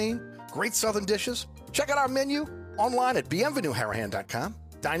Creole cuisine, great southern dishes. Check out our menu online at bienvenueharahan.com.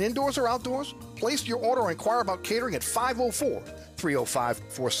 Dine indoors or outdoors. Place your order or inquire about catering at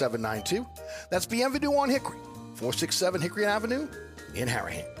 504-305-4792. That's Bienvenue on Hickory, 467 Hickory Avenue in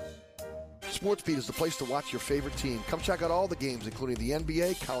Harahan. SportsBeat is the place to watch your favorite team. Come check out all the games, including the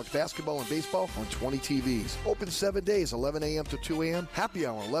NBA, college basketball, and baseball on 20 TVs. Open 7 days, 11 a.m. to 2 a.m. Happy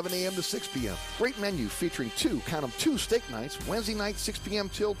hour, 11 a.m. to 6 p.m. Great menu featuring two steak nights. Wednesday night, 6 p.m.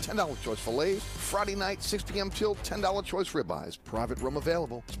 till $10 choice fillets. Friday night, 6 p.m. till $10 choice ribeyes. Private room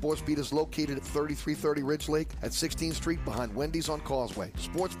available. SportsBeat is located at 3330 Ridge Lake at 16th Street behind Wendy's on Causeway.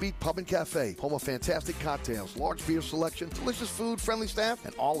 SportsBeat Pub and Cafe, home of fantastic cocktails, large beer selection, delicious food, friendly staff,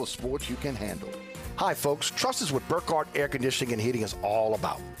 and all the sports you can handle. Hi, folks. Trust is what Burkhardt Air Conditioning and Heating is all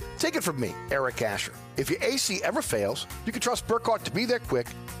about. Take it from me, Eric Asher. If your AC ever fails, you can trust Burkhardt to be there quick,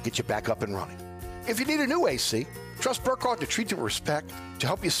 get you back up and running. If you need a new AC, trust Burkhardt to treat you with respect, to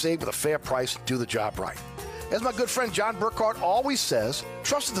help you save with a fair price, do the job right. As my good friend John Burkhardt always says,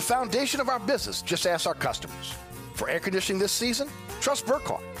 trust is the foundation of our business. Just ask our customers. For air conditioning this season, trust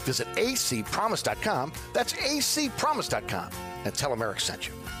Burkhardt. Visit acpromise.com. That's acpromise.com. And tell them Eric sent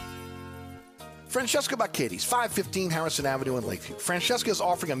you. Francesca by Katie's, 515 Harrison Avenue in Lakeview. Francesca is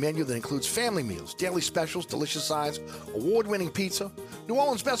offering a menu that includes family meals, daily specials, delicious sides, award-winning pizza, New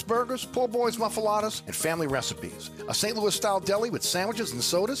Orleans' best burgers, poor boys' muffulettas, and family recipes. A St. Louis-style deli with sandwiches and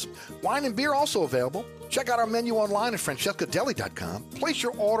sodas. Wine and beer also available. Check out our menu online at francescadeli.com. Place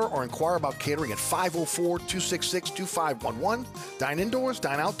your order or inquire about catering at 504-266-2511. Dine indoors,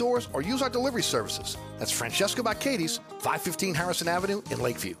 dine outdoors, or use our delivery services. That's Francesca by Katie's, 515 Harrison Avenue in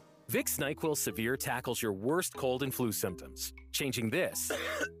Lakeview. Vicks NyQuil Severe tackles your worst cold and flu symptoms, changing this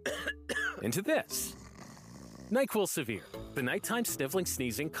into this. NyQuil Severe, the nighttime sniffling,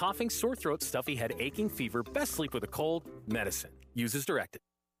 sneezing, coughing, sore throat, stuffy head, aching, fever, best sleep with a cold, medicine. Use as directed.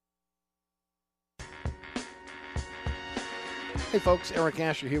 Hey folks, Eric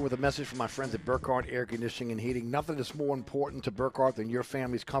Asher here with a message from my friends at Burkhardt Air Conditioning and Heating. Nothing is more important to Burkhardt than your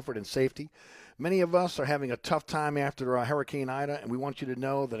family's comfort and safety. Many of us are having a tough time after Hurricane Ida, and we want you to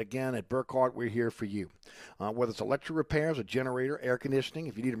know that, again, at Burkhardt, we're here for you. Whether it's electric repairs, a generator, air conditioning,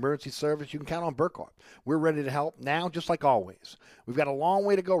 if you need emergency service, you can count on Burkhardt. We're ready to help now, just like always. We've got a long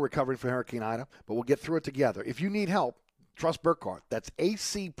way to go recovering from Hurricane Ida, but we'll get through it together. If you need help, trust Burkhardt. That's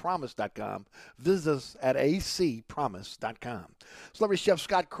acpromise.com. Visit us at acpromise.com. Celebrity Chef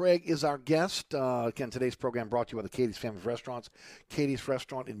Scott Craig is our guest. Again, today's program brought to you by the Katie's Family of Restaurants. Katie's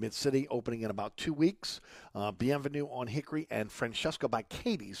Restaurant in Mid-City, opening in about 2 weeks. Bienvenue on Hickory and Francesca by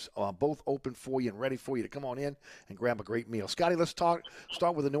Katie's, both open for you and ready for you to come on in and grab a great meal. Scotty, let's start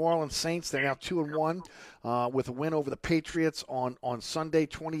with the New Orleans Saints. They're now 2-1 with a win over the Patriots on Sunday,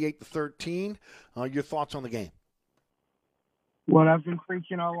 28-13. Your thoughts on the game? What I've been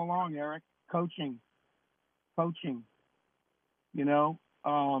preaching all along, Eric, coaching. You know,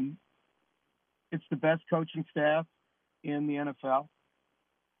 it's the best coaching staff in the NFL.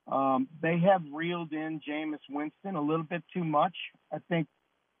 They have reeled in Jameis Winston a little bit too much. I think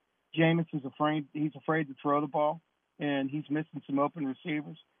Jameis is afraid. He's afraid to throw the ball, and he's missing some open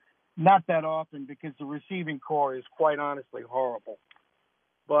receivers. Not that often, because the receiving core is quite honestly horrible.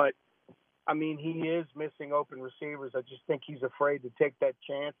 But I mean, he is missing open receivers. I just think he's afraid to take that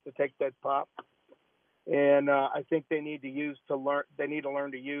chance, to take that pop. And I think they need to learn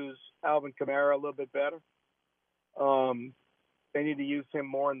to use Alvin Kamara a little bit better. They need to use him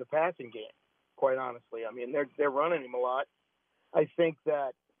more in the passing game, quite honestly. I mean, they're running him a lot. I think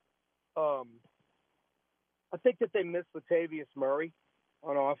that they miss Latavius Murray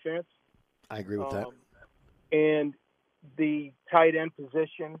on offense. I agree with that. And the tight end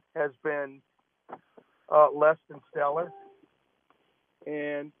position has been less than stellar.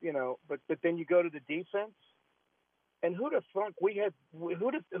 And, you know, but then you go to the defense, and who'd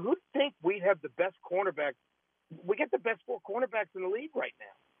think we'd have the best cornerback? We get the best 4 cornerbacks in the league right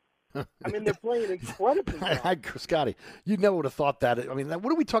now. I mean, they're playing incredibly well. Scotty, you never would have thought that. I mean, what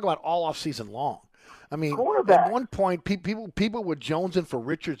do we talk about all off season long? I mean, at one point, people were jonesing for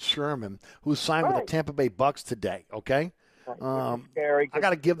Richard Sherman, who signed with the Tampa Bay Bucks today. Okay, I got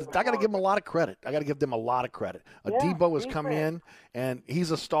to give them a lot of credit. Debo has come in, and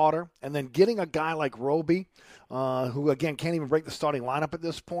he's a starter. And then getting a guy like Roby, who again can't even break the starting lineup at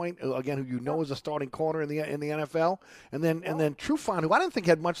this point. Again, who is a starting corner in the NFL. And then Trufant, who I didn't think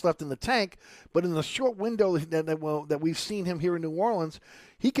had much left in the tank, but in the short window that we've seen him here in New Orleans,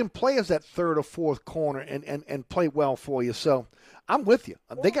 he can play as that third or fourth corner and play well for you. So I'm with you.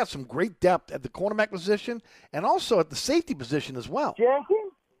 They got some great depth at the cornerback position and also at the safety position as well.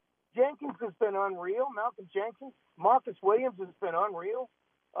 Jenkins has been unreal. Malcolm Jenkins. Marcus Williams has been unreal.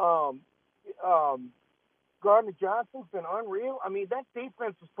 Gardner Johnson's been unreal. I mean, that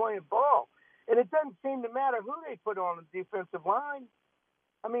defense is playing ball. And it doesn't seem to matter who they put on the defensive line.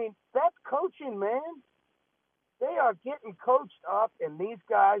 I mean, that's coaching, man. They are getting coached up, and these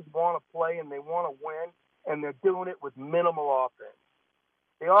guys want to play and they want to win, and they're doing it with minimal offense.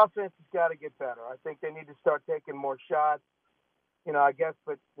 The offense has got to get better. I think they need to start taking more shots. You know, I guess,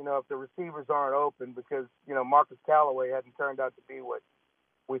 but, you know, if the receivers aren't open because, you know, Marcus Callaway hadn't turned out to be what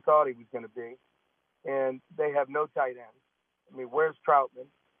we thought he was going to be, and they have no tight ends. I mean, where's Troutman?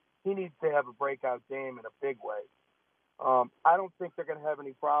 He needs to have a breakout game in a big way. I don't think they're going to have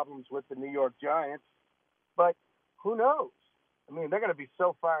any problems with the New York Giants, but who knows? I mean, they're going to be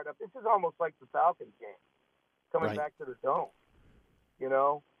so fired up. This is almost like the Falcons game, coming back to the Dome, you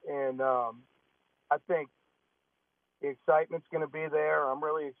know? And I think the excitement's going to be there. I'm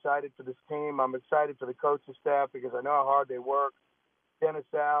really excited for this team. I'm excited for the coaching staff because I know how hard they work.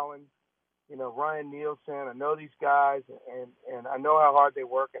 Dennis Allen, you know, Ryan Nielsen. I know these guys, and I know how hard they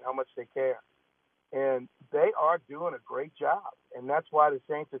work and how much they care. And they are doing a great job, and that's why the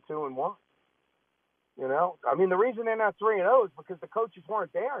Saints are 2-1. You know, I mean, the reason they're not 3-0 is because the coaches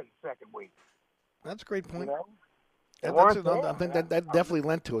weren't there in the second week. That's a great point. You know? I think that definitely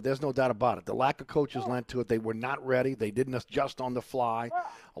lent to it. There's no doubt about it. The lack of coaches lent to it. They were not ready. They didn't adjust on the fly.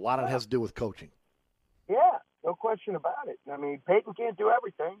 A lot of it has to do with coaching. Yeah, no question about it. I mean, Peyton can't do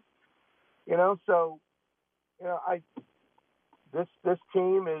everything, you know. So, you know, this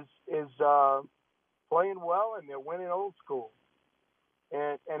team is playing well and they're winning old school,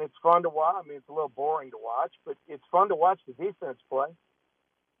 and it's fun to watch. I mean, it's a little boring to watch, but it's fun to watch the defense play.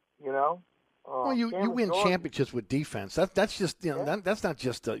 You know. Well, you win championships with defense. That's just that's not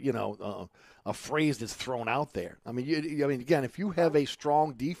just a phrase that's thrown out there. I mean, again, if you have a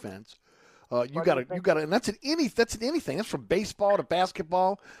strong defense, you got to, and that's in anything. That's from baseball to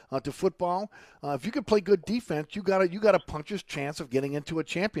basketball to football. If you can play good defense, you got a puncher's chance of getting into a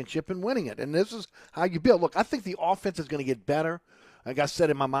championship and winning it. And this is how you build. Look, I think the offense is going to get better. Like I said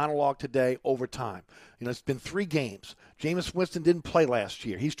in my monologue today, over time. You know, it's been 3 games. Jameis Winston didn't play last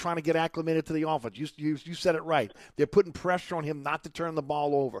year. He's trying to get acclimated to the offense. You said it right. They're putting pressure on him not to turn the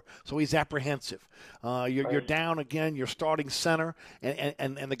ball over, so he's apprehensive. You're down again. You're starting center,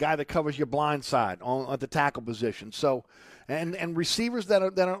 and the guy that covers your blind side at the tackle position. So, and receivers that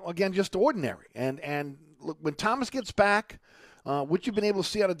are again just ordinary. And look, when Thomas gets back. What you've been able to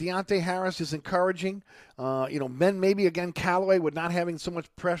see out of Deontay Harris is encouraging. Maybe again Callaway with not having so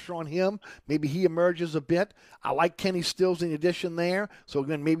much pressure on him. Maybe he emerges a bit. I like Kenny Stills in the addition there. So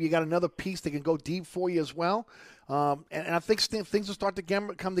again, maybe you got another piece that can go deep for you as well. And I think things will start to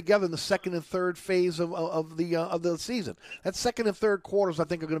come together in the second and third phase of the season. That second and third quarters I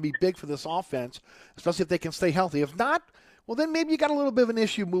think are going to be big for this offense, especially if they can stay healthy. If not, well then maybe you got a little bit of an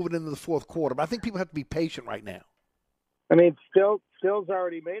issue moving into the fourth quarter. But I think people have to be patient right now. I mean, Stills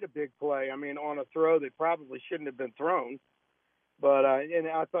already made a big play. I mean, on a throw that probably shouldn't have been thrown. But and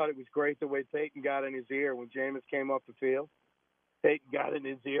I thought it was great the way Peyton got in his ear when Jameis came off the field. Peyton got in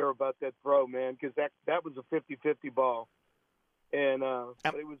his ear about that throw, man, because that was a 50-50 ball. And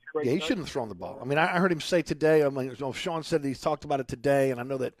it was great. Yeah, he shouldn't have thrown the ball. I mean, I heard him say today. I mean, Sean said that he's talked about it today, and I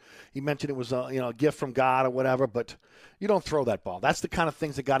know that he mentioned it was a gift from God or whatever. But you don't throw that ball. That's the kind of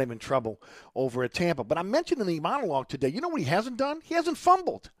things that got him in trouble over at Tampa. But I mentioned in the monologue today. You know what he hasn't done? He hasn't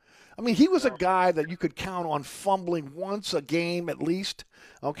fumbled. I mean, he was a guy that you could count on fumbling once a game at least.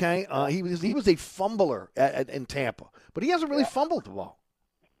 Okay, he was a fumbler in Tampa, but he hasn't really fumbled the ball.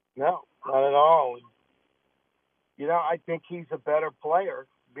 No, not at all. You know, I think he's a better player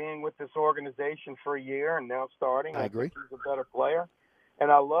being with this organization for a year and now starting. I agree. Think he's a better player.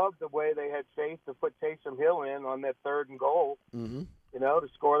 And I love the way they had faith to put Taysom Hill in on that 3rd and goal, mm-hmm. To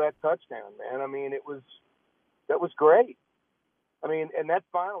score that touchdown, man. I mean, that was great. I mean, and that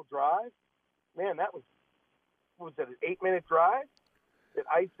final drive, man, what was it, an 8-minute drive that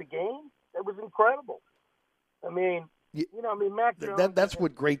iced the game? That was incredible. I mean, Mac Jones. That's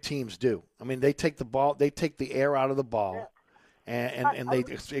what great teams do. I mean, they take the air out of the ball, and they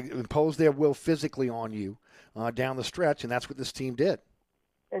impose their will physically on you down the stretch, and that's what this team did.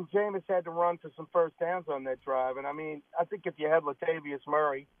 And Jameis had to run for some first downs on that drive, and I mean, I think if you had Latavius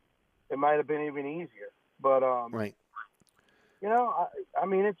Murray, it might have been even easier. But right. I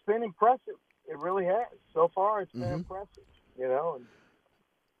mean, it's been impressive. It really has. So far, it's been mm-hmm. impressive. And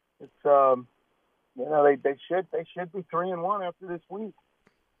it's they should be 3-1 after this week.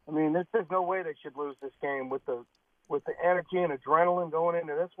 I mean, there's no way they should lose this game with the energy and adrenaline going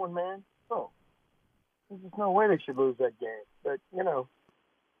into this one, man. Oh, there's just no way they should lose that game. But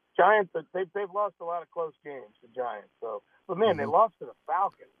Giants, they've lost a lot of close games. The Giants, but man, they lost to the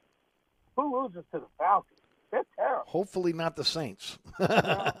Falcons. Who loses to the Falcons? They're terrible. Hopefully not the Saints.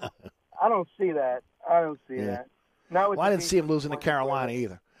 I don't see that. that. Well, I didn't see them losing to Carolina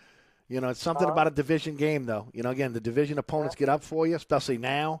either. It's something about a division game, though. Again, the division opponents get up for you, especially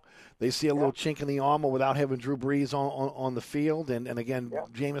now. They see a little chink in the armor without having Drew Brees on the field. And again,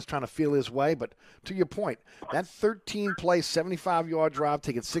 Jameis trying to feel his way. But to your point, that 13-play, 75-yard drive,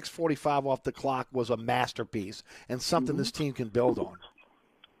 taking 6:45 off the clock was a masterpiece and something this team can build on.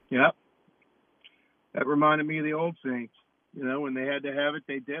 Yeah. That reminded me of the old Saints. When they had to have it,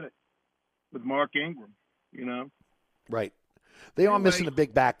 they did it with Mark Ingram, Right. They are missing a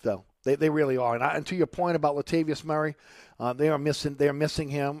big back, though. They really are. And to your point about Latavius Murray, they're missing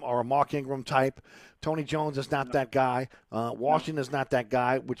him or a Mark Ingram type. Tony Jones is not that guy. Washington is not that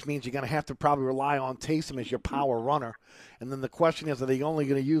guy, which means you're going to have to probably rely on Taysom as your power runner. And then the question is, are they only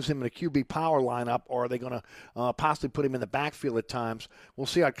going to use him in a QB power lineup, or are they going to possibly put him in the backfield at times? We'll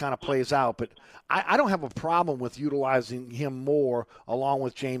see how it kind of plays out. But I don't have a problem with utilizing him more along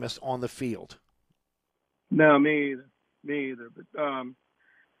with Jameis on the field. No, me either. But,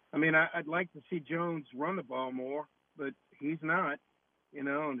 I mean, I'd like to see Jones run the ball more, but he's not, and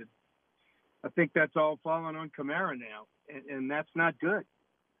I think that's all falling on Kamara now, and that's not good.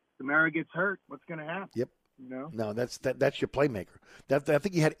 Kamara gets hurt, what's going to happen? Yep. You know? No, that's your playmaker. I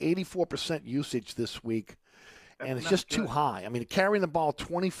think he had 84% usage this week, and it's just too high. I mean, carrying the ball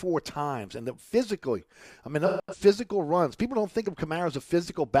 24 times, and the physical runs. People don't think of Kamara as a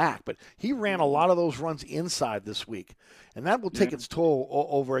physical back, but he ran a lot of those runs inside this week, and that will take its toll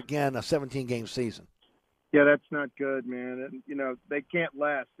over, again, a 17-game season. Yeah, that's not good, man. And, you know, they can't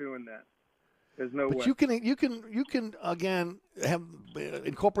last doing that. There's no way. But you can again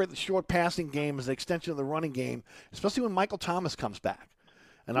incorporate the short passing game as an extension of the running game, especially when Michael Thomas comes back.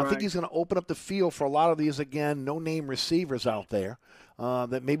 And I think he's going to open up the field for a lot of these, again, no-name receivers out there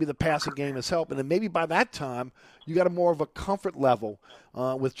that maybe the passing game has helped. And then maybe by that time you got more of a comfort level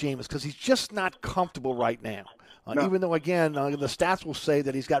with Jameis because he's just not comfortable right now. No. Even though, again, the stats will say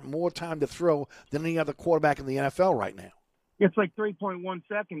that he's got more time to throw than any other quarterback in the NFL right now. It's like 3.1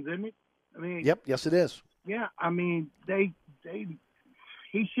 seconds, isn't it? I mean, yep, yes, it is. Yeah, I mean,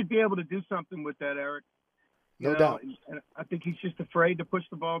 he should be able to do something with that, Eric. No doubt. And I think he's just afraid to push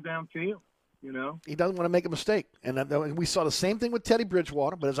the ball downfield. You know, he doesn't want to make a mistake, and we saw the same thing with Teddy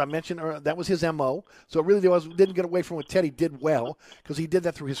Bridgewater. But as I mentioned, that was his MO. So it really didn't get away from what Teddy did well because he did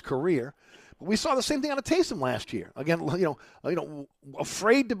that through his career. But we saw the same thing out of Taysom last year. Again,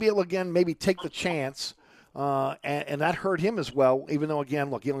 afraid to be able to again maybe take the chance. And that hurt him as well, even though, again,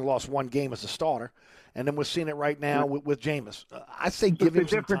 look, he only lost one game as a starter. And then we're seeing it right now with Jameis. I say give him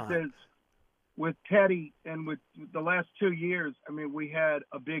some time. The difference is with Teddy and with the last 2 years, I mean, we had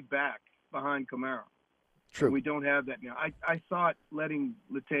a big back behind Kamara. True. And we don't have that now. I thought letting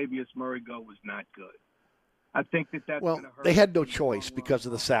Latavius Murray go was not good. I think that's going to hurt. They had no choice because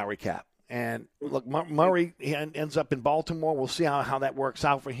of the salary cap. And, look, Murray ends up in Baltimore. We'll see how that works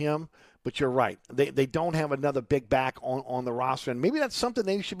out for him. But you're right. They don't have another big back on the roster. And maybe that's something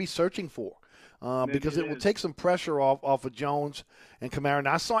they should be searching for because it will take some pressure off of Jones and Kamara. And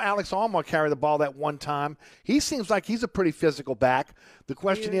I saw Alex Allmark carry the ball that one time. He seems like he's a pretty physical back. The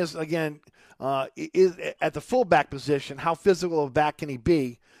question is, again, is at the fullback position, how physical of a back can he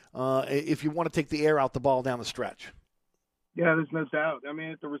be if you want to take the air out the ball down the stretch? Yeah, there's no doubt. I mean,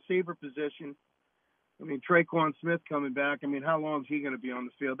 at the receiver position, I mean, Traquan Smith coming back. I mean, how long is he going to be on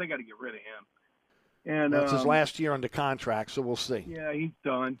the field? They got to get rid of him. And that's his last year under contract, so we'll see. Yeah, he's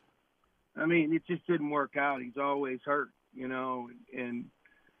done. I mean, it just didn't work out. He's always hurt, And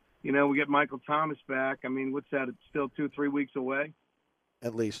we get Michael Thomas back. I mean, what's that? It's still 2-3 weeks away.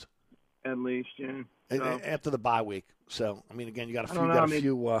 At least. Yeah. So, after the bye week. So, I mean, again, you got a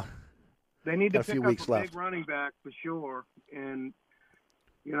few. They need to pick up weeks a left. big running back for sure, and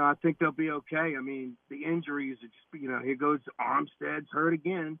I think they'll be okay. I mean, the injuries, here goes Armstead's hurt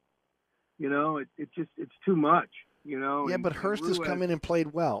again. It's too much. Yeah, but Hurst has come in and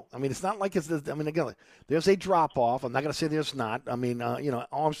played well. I mean, it's not like again, there's a drop off. I'm not going to say there's not. I mean,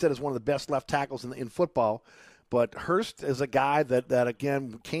 Armstead is one of the best left tackles in football. But Hurst is a guy that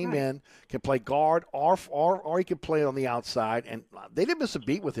again came in, can play guard or he can play on the outside, and they didn't miss a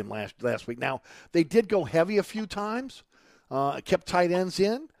beat with him last week. Now they did go heavy a few times, kept tight ends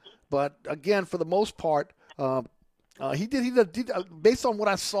in, but again for the most part, he did. Based on what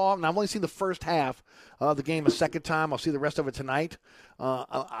I saw, and I've only seen the first half of the game a second time. I'll see the rest of it tonight.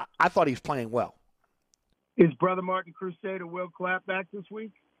 I thought he was playing well. Is Brother Martin Crusader Will Clapp back this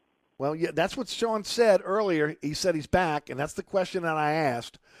week? Well, yeah, that's what Sean said earlier. He said he's back, and that's the question that I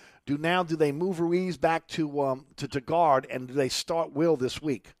asked. Do they move Ruiz back to guard, and do they start Will this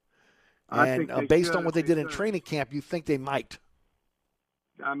week? And based on what they did in training camp, you think they might?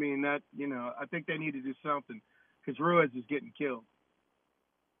 I mean, I think they need to do something because Ruiz is getting killed.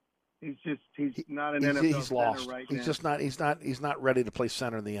 He's not an NFL he's lost. Center right he's now. He's not ready to play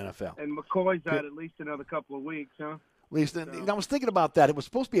center in the NFL. And McCoy's out at least another couple of weeks, huh? At least, I was thinking about that. It was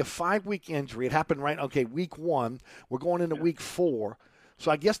supposed to be a 5-week injury. It happened week 1. We're going into week 4. So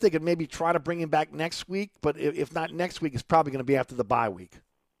I guess they could maybe try to bring him back next week, but if not next week, it's probably going to be after the bye week.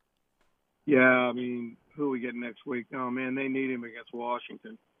 Yeah, I mean, who we get next week? Oh, man, they need him against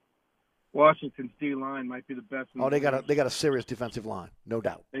Washington. Washington's D-line might be the best. They got a serious defensive line, no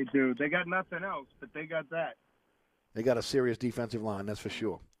doubt. They do. They got nothing else, but they got that. They got a serious defensive line, that's for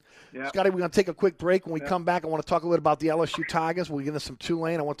sure. Yep. Scotty, we're going to take a quick break. When we come back, I want to talk a little bit about the LSU Tigers. We'll get into some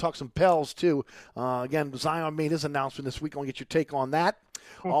Tulane. I want to talk some Pels, too. Again, Zion made his announcement this week. I want to get your take on that.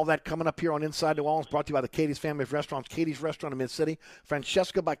 All that coming up here on Inside New Orleans, brought to you by the Katie's family of restaurants. Katie's Restaurant in Mid-City,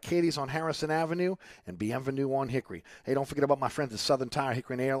 Francesca by Katie's on Harrison Avenue, and Bienvenue on Hickory. Hey, don't forget about my friends at Southern Tire,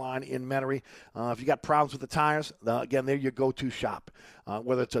 Hickory and Airline in Metairie. If you got problems with the tires, again, they're your go-to shop.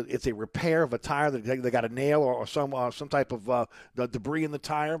 Whether it's a repair of a tire that they got a nail or some type of debris in the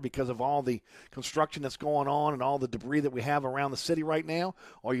tire because of all the construction that's going on and all the debris that we have around the city right now,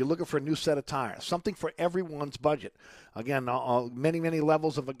 or you're looking for a new set of tires, something for everyone's budget. Again, many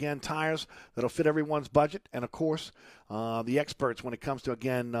levels of, again, tires that'll fit everyone's budget. And, of course, the experts when it comes to,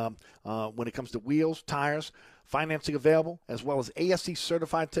 again, when it comes to wheels, tires, financing available, as well as ASE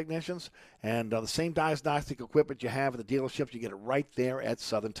certified technicians, and the same diagnostic equipment you have at the dealerships, you get it right there at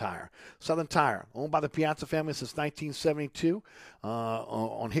Southern Tire. Southern Tire, owned by the Piazza family since 1972,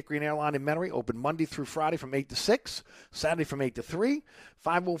 on Hickory and Airline in Metairie, open Monday through Friday from 8 to 6, Saturday from 8 to 3.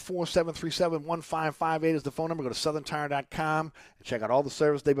 504-737-1558 is the phone number. Go to southerntire.com and check out all the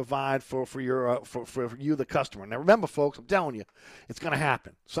service they provide for you, the customer. Now, remember, folks, I'm telling you, it's going to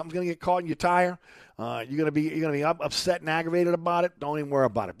happen. Something's going to get caught in your tire. You're going to be upset and aggravated about it. Don't even worry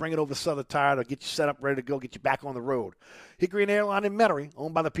about it. Bring it over to Southern Tire. They'll get you set up, ready to go, get you back on the road. Hickory and Airline in Metairie,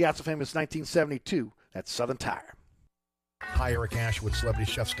 owned by the Piazza family since 1972. That's Southern Tire. Hi, Eric Ashwood,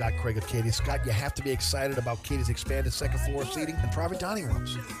 celebrity chef Scott Craig of Katie's. Scott, you have to be excited about Katie's expanded second floor seating and private dining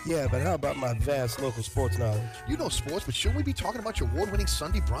rooms. Yeah, but how about my vast local sports knowledge? You know sports, but shouldn't we be talking about your award-winning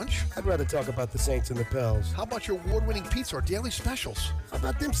Sunday brunch? I'd rather talk about the Saints and the Pels. How about your award-winning pizza or daily specials? How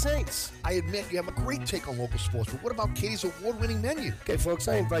about them Saints? I admit you have a great take on local sports, but what about Katie's award-winning menu? Okay, folks,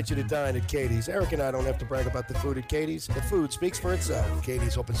 I invite you to dine at Katie's. Eric and I don't have to brag about the food at Katie's. The food speaks for itself.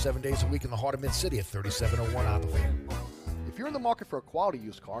 Katie's open 7 days a week in the heart of Mid-City at 3701 Opperville. If you're in the market for a quality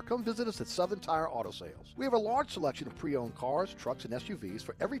used car, come visit us at Southern Tire Auto Sales. We have a large selection of pre-owned cars, trucks, and SUVs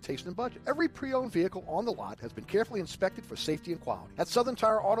for every taste and budget. Every pre-owned vehicle on the lot has been carefully inspected for safety and quality. At Southern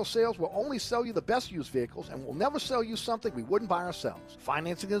Tire Auto Sales, we'll only sell you the best used vehicles, and we'll never sell you something we wouldn't buy ourselves.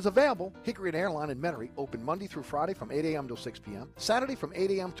 Financing is available. Hickory and Airline in Metairie, open Monday through Friday from 8 a.m. till 6 p.m., Saturday from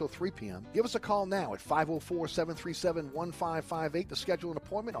 8 a.m. till 3 p.m. Give us a call now at 504-737-1558 to schedule an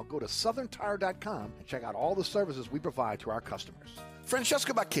appointment, or go to southerntire.com and check out all the services we provide to our customers.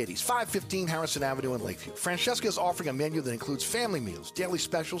 Francesca by Katie's, 515 Harrison Avenue in Lakeview. Francesca is offering a menu that includes family meals, daily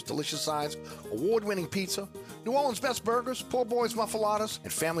specials, delicious sides, award-winning pizza, New Orleans' best burgers, poor boys' muffaladas,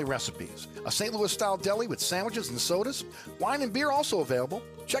 and family recipes. A St. Louis-style deli with sandwiches and sodas. Wine and beer also available.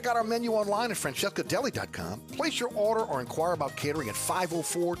 Check out our menu online at francescadeli.com. Place your order or inquire about catering at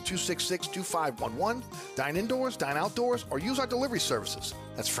 504-266-2511. Dine indoors, dine outdoors, or use our delivery services.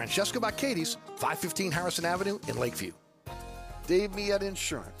 That's Francesca by Katie's, 515 Harrison Avenue in Lakeview. Dave Miette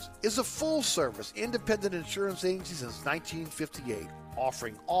Insurance is a full-service independent insurance agency since 1958,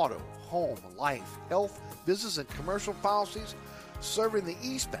 offering auto, home, life, health, business, and commercial policies, serving the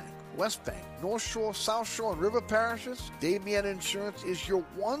East Bank, West Bank, North Shore, South Shore, and River parishes. Dave Miette Insurance is your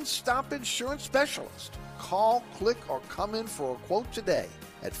one-stop insurance specialist. Call, click, or come in for a quote today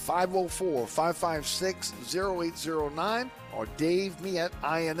at 504-556-0809 or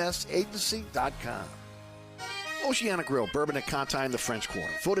DaveMietteINSAgency.com. Oceana Grill, Bourbon at Conti in the French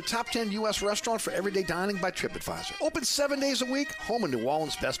Quarter. Voted top 10 U.S. restaurant for everyday dining by TripAdvisor. Open 7 days a week, home of New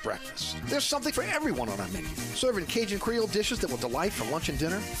Orleans' best breakfast. There's something for everyone on our menu. Serving Cajun Creole dishes that will delight for lunch and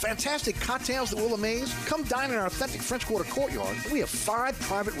dinner. Fantastic cocktails that will amaze. Come dine in our authentic French Quarter courtyard. We have 5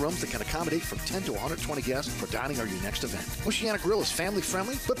 private rooms that can accommodate from 10 to 120 guests for dining or your next event. Oceana Grill is family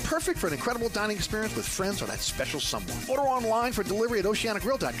friendly, but perfect for an incredible dining experience with friends or that special someone. Order online for delivery at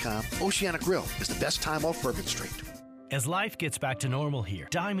oceanagrill.com. Oceana Grill is the best time off Bourbon Street. As life gets back to normal here,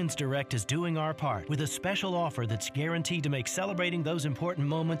 Diamonds Direct is doing our part with a special offer that's guaranteed to make celebrating those important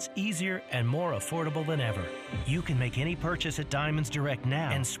moments easier and more affordable than ever. You can make any purchase at Diamonds Direct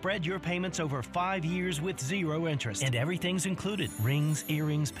now and spread your payments over 5 years with 0 interest. And everything's included: rings,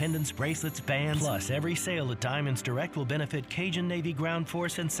 earrings, pendants, bracelets, bands. Plus, every sale at Diamonds Direct will benefit Cajun Navy Ground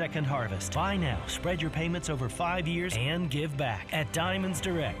Force and Second Harvest. Buy now, spread your payments over 5 years, and give back at Diamonds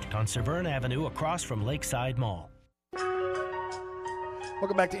Direct on Severn Avenue across from Lakeside Mall.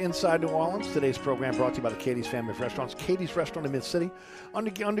 Welcome back to Inside New Orleans. Today's program brought to you by the Katie's family of restaurants. Katie's Restaurant in Mid-City,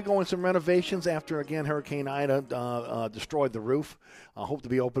 undergoing some renovations after, again, Hurricane Ida destroyed the roof. Hope to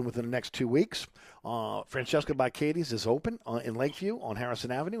be open within the next 2 weeks. Francesca by Katie's is open in Lakeview on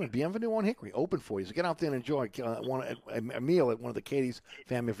Harrison Avenue, and Bienvenue on Hickory, open for you. So get out there and enjoy a meal at one of the Katie's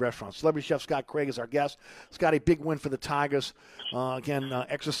family of restaurants. Celebrity Chef Scott Craig is our guest. Scott, a big win for the Tigers.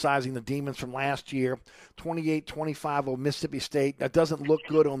 Exercising the demons from last year, 28-25 over Mississippi State. That doesn't look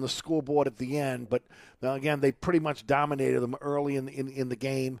good on the scoreboard at the end, but again, they pretty much dominated them early in the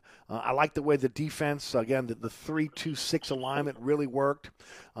game. I like the way the defense, again, the 3-2-6 alignment really worked.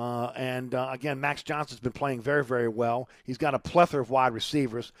 Again, Max Johnson's been playing very, very well. He's got a plethora of wide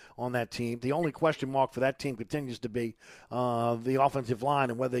receivers on that team. The only question mark for that team continues to be the offensive line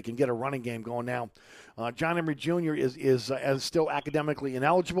and whether they can get a running game going now. John Emery Jr. is still academically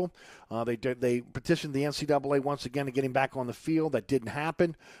ineligible. They petitioned the NCAA once again to get him back on the field. That didn't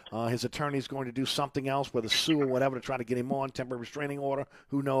happen. His attorney's going to do something else, whether sue or whatever, to try to get him on temporary restraining order.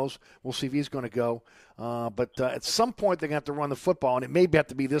 Who knows? We'll see if he's going to go. But at some point, they're going to have to run the football, and it may have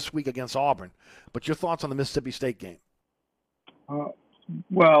to be this week against Auburn. But your thoughts on the Mississippi State game? I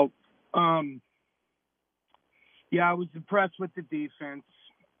was impressed with the defense.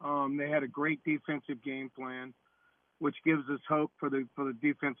 They had a great defensive game plan, which gives us hope for the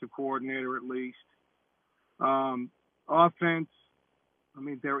defensive coordinator at least. Offense,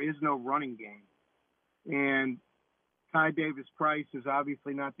 there is no running game. And Ty Davis-Price is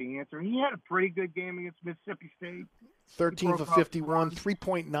obviously not the answer. He had a pretty good game against Mississippi State. 13 for 51,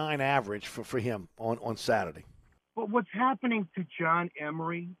 3.9 average for him on Saturday. But what's happening to John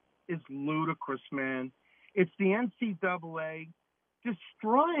Emery is ludicrous, man. It's the NCAA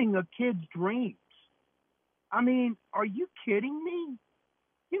destroying a kid's dreams. Are you kidding me?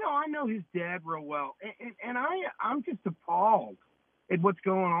 I know his dad real well, and I'm just appalled at what's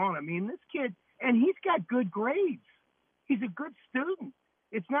going on. This kid, and he's got good grades. He's a good student.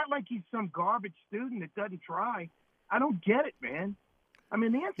 It's not like he's some garbage student that doesn't try. I don't get it, man. The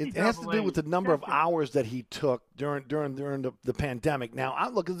NCAA, it has to do with the number of hours that he took during the pandemic. Now, I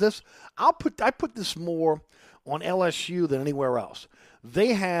look at this. I put this more on LSU than anywhere else.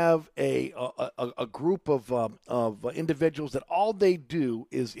 They have a group of individuals that all they do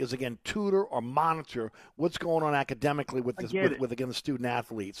is again tutor or monitor what's going on academically with the student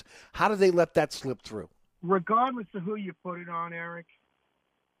athletes. How do they let that slip through? Regardless of who you put it on, Eric,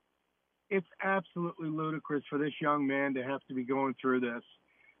 it's absolutely ludicrous for this young man to have to be going through this.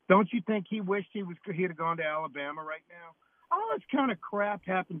 Don't you think he wished he'd have gone to Alabama right now? All this kind of crap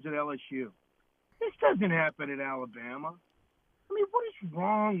happens at LSU. This doesn't happen at Alabama. What is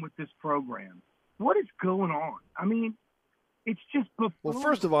wrong with this program? What is going on? It's just before. Well,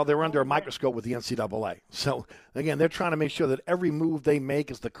 first of all, they're under a microscope with the NCAA. So, again, they're trying to make sure that every move they make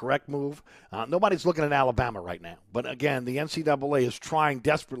is the correct move. Nobody's looking at Alabama right now. But, again, the NCAA is trying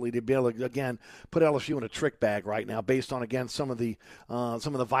desperately to be able to, again, put LSU in a trick bag right now based on, again, some of the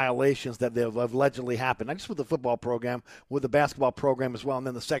violations that have allegedly happened. Not just with the football program, with the basketball program as well, and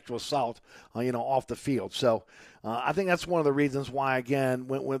then the sexual assault, off the field. So, I think that's one of the reasons why, again,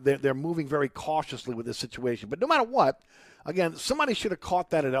 when they're moving very cautiously with this situation. But no matter what, again, somebody should have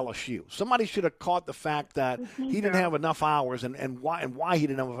caught that at LSU. Somebody should have caught the fact that he didn't have enough hours and why he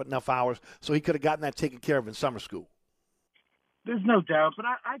didn't have enough hours, so he could have gotten that taken care of in summer school. There's no doubt, but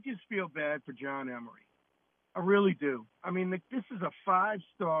I just feel bad for John Emery. I really do. This is a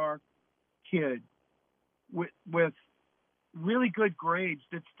 5-star kid with really good grades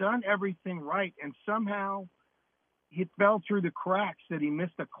that's done everything right, and somehow he fell through the cracks that he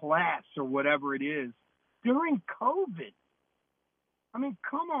missed a class or whatever it is during COVID.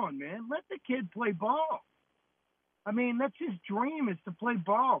 Come on, man. Let the kid play ball. That's his dream, is to play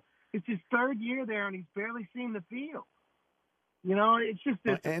ball. It's his third year there, and he's barely seen the field. It's just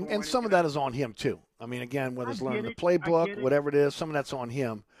and some of that is on him, too. Again, whether it's learning the playbook, whatever it is, some of that's on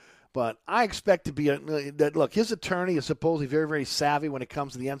him. But I expect to be look, his attorney is supposedly very, very savvy when it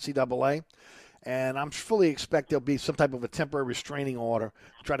comes to the NCAA. And I'm fully expect there'll be some type of a temporary restraining order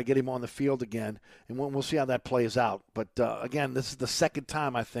to try to get him on the field again. And we'll see how that plays out. But, again, this is the second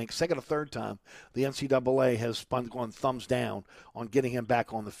or third time the NCAA has gone thumbs down on getting him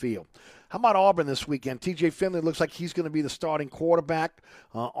back on the field. How about Auburn this weekend? TJ Finley looks like he's going to be the starting quarterback.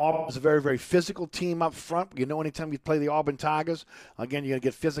 Auburn is a very, very physical team up front. Anytime you play the Auburn Tigers, again, you're going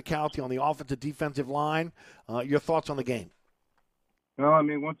to get physicality on the offensive defensive line. Your thoughts on the game? Well,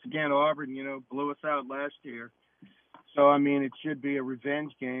 once again, Auburn, blew us out last year. So, it should be a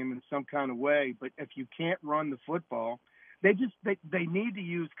revenge game in some kind of way. But if you can't run the football, they need to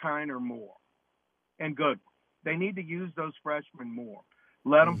use Kiner more and Good. They need to use those freshmen more.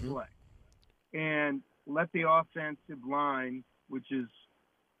 Let them play. And let the offensive line, which is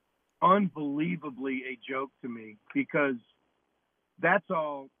unbelievably a joke to me, because that's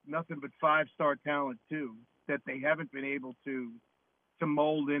all nothing but 5-star talent too that they haven't been able to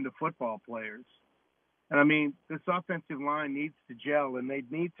mold into football players. And I mean, this offensive line needs to gel, and they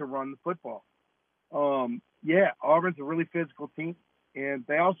need to run the football. Auburn's a really physical team, and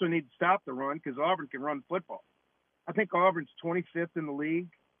they also need to stop the run because Auburn can run the football. I think Auburn's 25th in the league,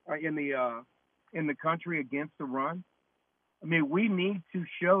 in the country against the run. I mean, we need to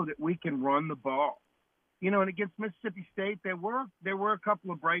show that we can run the ball. And against Mississippi State, there were a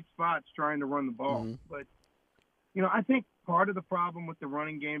couple of bright spots trying to run the ball. Mm-hmm. But, I think part of the problem with the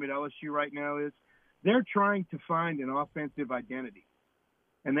running game at LSU right now is they're trying to find an offensive identity.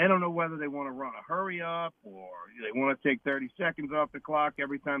 And they don't know whether they want to run a hurry up or they want to take 30 seconds off the clock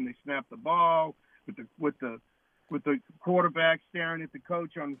every time they snap the ball with the quarterback staring at the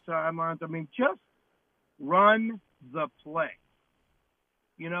coach on the sidelines. I mean, just run the play.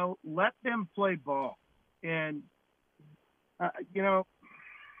 Let them play ball. And,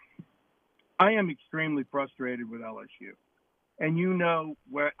 I am extremely frustrated with LSU. And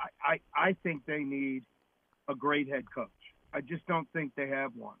where I think they need a great head coach. I just don't think they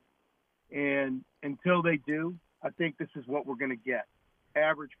have one. And until they do, I think this is what we're going to get.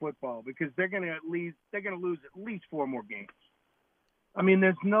 Average football, because they're going to lose at least 4 more games. I mean,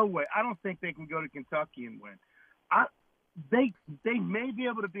 there's no way. I don't think they can go to Kentucky and win. They may be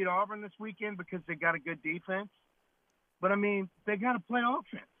able to beat Auburn this weekend because they got a good defense, but I mean, they got to play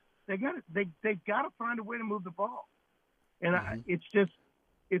offense. They got to find a way to move the ball, and it's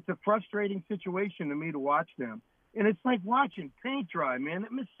a frustrating situation to me to watch them. And it's like watching paint dry, man.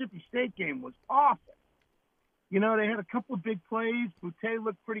 That Mississippi State game was awful. They had a couple of big plays. Boutte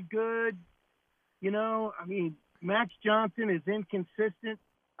looked pretty good. I mean, Max Johnson is inconsistent.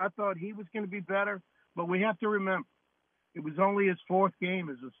 I thought he was going to be better, but we have to remember, it was only his 4th game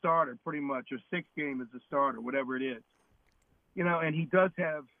as a starter, pretty much, or 6th game as a starter, whatever it is. And he does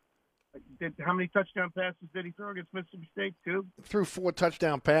have how many touchdown passes did he throw against Mississippi State? 2? Threw 4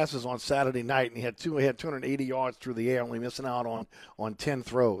 touchdown passes on Saturday night, and he had 280 yards through the air, only missing out on 10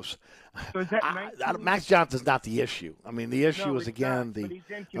 throws. So is that Max Johnson's not the issue. I mean, the issue is, again,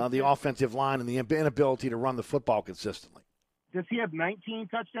 the offensive line and the inability to run the football consistently. Does he have 19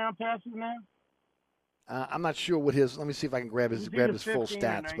 touchdown passes now? I'm not sure what his – let me see if I can grab his full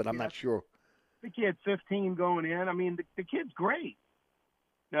stats, but I'm not sure. I think he had 15 going in. I mean, the kid's great.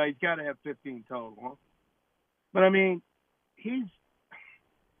 No, he's got to have 15 total, huh? But, I mean, he's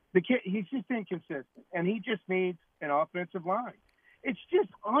just inconsistent, and he just needs an offensive line. It's just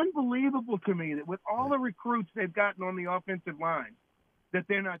unbelievable to me that with all the recruits they've gotten on the offensive line, that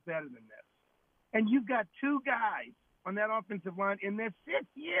they're not better than this. And you've got 2 guys on that offensive line in their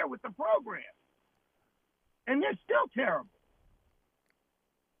 6th year with the program, and they're still terrible.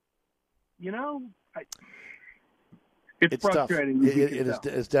 It's frustrating.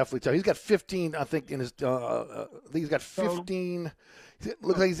 It's definitely tough. He's got 15, I think, in his. I think he's got 15.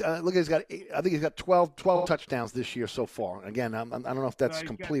 Look like he's got. I think he's got 12 touchdowns this year so far. Again, I don't know if that's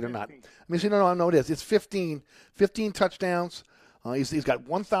complete or not. I mean, no, it is. It's 15 touchdowns. He's got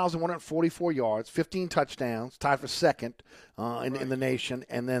 1,144 yards, 15 touchdowns, tied for second in the nation,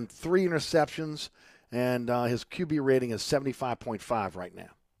 and then 3 interceptions, and his QB rating is 75.5 right now.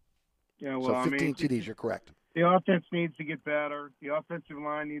 Yeah, well, so 15 TDs. You're correct. The offense needs to get better. The offensive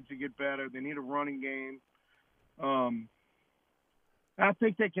line needs to get better. They need a running game. I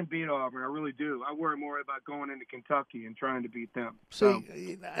think they can beat Auburn. I really do. I worry more about going into Kentucky and trying to beat them.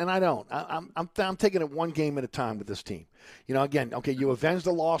 See, and I don't. I'm taking it one game at a time with this team. Again, okay, you avenged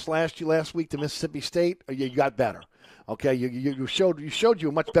the loss last week to Mississippi State. You got better. Okay, you showed you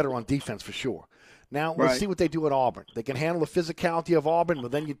were much better on defense for sure. Now, let's see what they do at Auburn. They can handle the physicality of Auburn,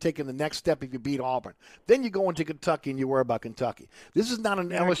 but then you take in the next step if you beat Auburn. Then you go into Kentucky and you worry about Kentucky. This is not an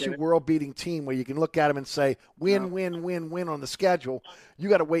LSU world-beating team where you can look at them and say, win on the schedule. You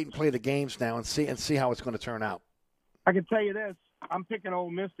got to wait and play the games now and see how it's going to turn out. I can tell you this. I'm picking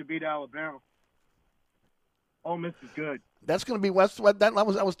Ole Miss to beat Alabama. Ole Miss is good. That's going to be West. I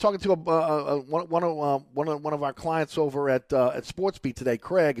was talking to one of our clients over at SportsBeat today,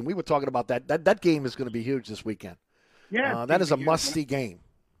 Craig, and we were talking about that. That game is going to be huge this weekend. Yeah, that is a must-see game.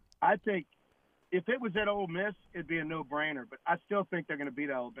 I think if it was at Ole Miss, it'd be a no-brainer. But I still think they're going to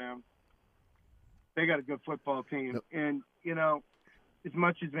beat Alabama. They got a good football team, and as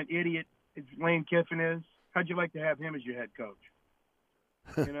much as an idiot as Lane Kiffin is, how'd you like to have him as your head coach?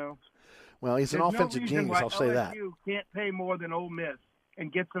 Well, he's an offensive genius, I'll say that. You can't pay more than Ole Miss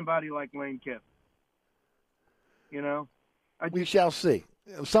and get somebody like Lane Kiffin. We shall see.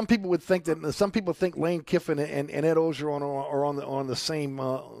 Some people would think that. Some people think Lane Kiffin and Ed Ogeron are on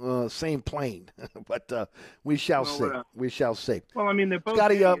the same plane, but we shall see. We shall see. Well, I mean, they're both.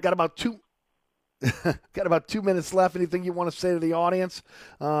 Scotty, got about 2 minutes left. Anything you want to say to the audience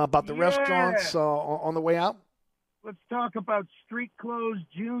about the restaurants on the way out? Let's talk about Street Clothes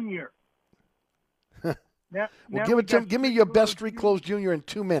Junior. Give me your best Street Clothes Junior in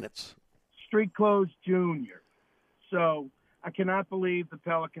 2 minutes. Street Clothes Junior. So I cannot believe the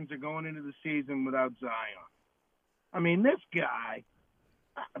Pelicans are going into the season without Zion. I mean, this guy,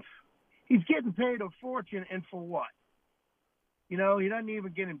 he's getting paid a fortune, and for what? You know, he doesn't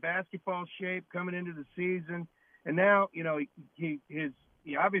even get in basketball shape coming into the season. And now, you know, he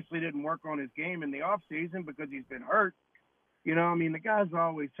obviously didn't work on his game in the offseason because he's been hurt. You know, I mean, the guy's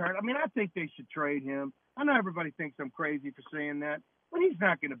always hurt. I mean, I think they should trade him. I know everybody thinks I'm crazy for saying that, but he's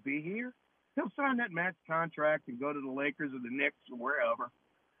not going to be here. He'll sign that max contract and go to the Lakers or the Knicks or wherever.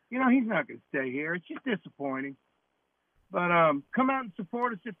 You know, he's not going to stay here. It's just disappointing. But come out and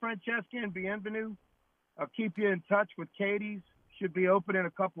support us at Francesca and Bienvenue. I'll keep you in touch with Katie's. Should be open in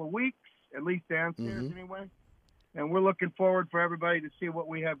a couple of weeks, at least downstairs anyway. And we're looking forward for everybody to see what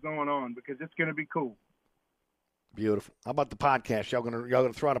we have going on because it's going to be cool. Beautiful. How about the podcast? Y'all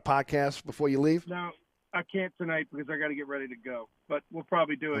gonna throw out a podcast before you leave? No, I can't tonight because I got to get ready to go. But we'll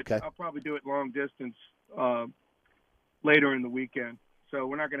probably do it. Okay. I'll probably do it long distance later in the weekend. So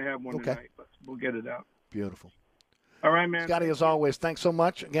we're not going to have one tonight, but we'll get it out. Beautiful. All right, man. Scotty, as always, thanks so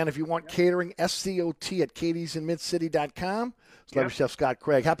much. Again, if you want catering, SCOT at katiesinmidcity.com. Celebrity Chef Scott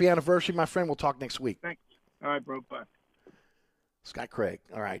Craig. Happy anniversary, my friend. We'll talk next week. Thanks. All right, bro. Bye. Scott Craig.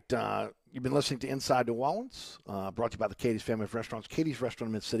 All right. You've been listening to Inside New Orleans, brought to you by the Katie's Family of Restaurants. Katie's Restaurant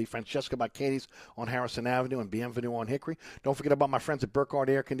in Mid-City. Francesca by Katie's on Harrison Avenue and Bienvenue on Hickory. Don't forget about my friends at Burkhardt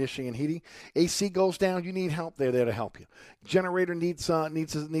Air Conditioning and Heating. AC goes down, you need help, they're there to help you. Generator needs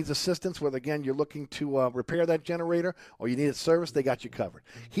assistance, whether, again, you're looking to repair that generator or you need it serviced, they got you covered.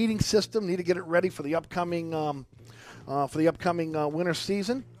 Heating system, need to get it ready for the upcoming winter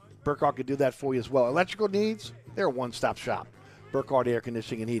season. Burkhardt could do that for you as well. Electrical needs, they're a one-stop shop. Burkhardt Air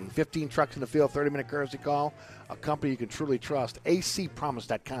Conditioning and Heating. 15 trucks in the field, 30-minute courtesy call. A company you can truly trust.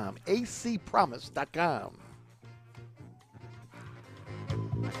 acpromise.com. acpromise.com.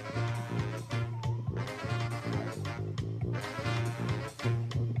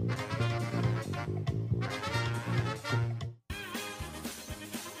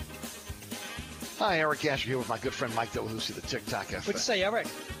 Hi, Eric Asher here with my good friend Mike Delahousie, the TikTok Cafe. What'd you say, Eric?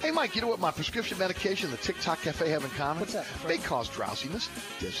 Hey, Mike, you know what my prescription medication and the TikTok Cafe have in common? What's that? They cause drowsiness,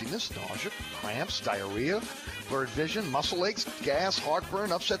 dizziness, nausea, cramps, diarrhea, blurred vision, muscle aches, gas,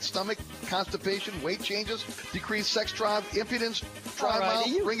 heartburn, upset stomach, constipation, weight changes, decreased sex drive, impotence, dry mouth,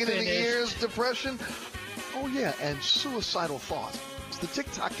 ringing in the ears, depression. Oh, yeah, and suicidal thoughts. It's the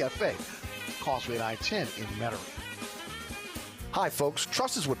TikTok Cafe, Causeway and I-10 in Metairie. Hi, folks.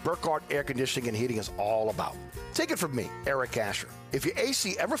 Trust is what Burkhardt Air Conditioning and Heating is all about. Take it from me, Eric Asher. If your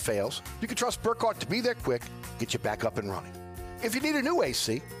AC ever fails, you can trust Burkhardt to be there quick, get you back up and running. If you need a new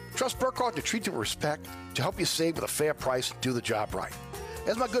AC, trust Burkhardt to treat you with respect, to help you save with a fair price and do the job right.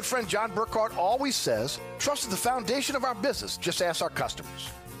 As my good friend John Burkhardt always says, trust is the foundation of our business. Just ask our customers.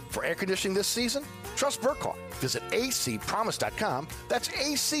 For air conditioning this season, trust Burkhardt. Visit acpromise.com. That's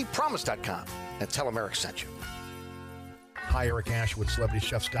acpromise.com. And tell them Eric sent you. Hi, Eric Ashwood, Celebrity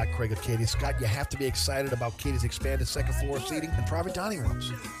Chef Scott Craig of Katie's. Scott, you have to be excited about Katie's expanded second floor seating and private dining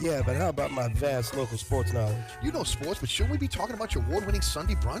rooms. Yeah, but how about my vast local sports knowledge? You know sports, but shouldn't we be talking about your award-winning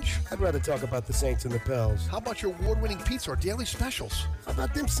Sunday brunch? I'd rather talk about the Saints and the Pels. How about your award-winning pizza or daily specials? How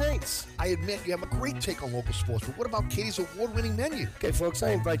about them Saints? I admit you have a great take on local sports, but what about Katie's award-winning menu? Okay, folks, I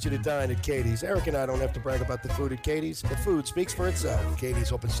invite you to dine at Katie's. Eric and I don't have to brag about the food at Katie's. The food speaks for itself.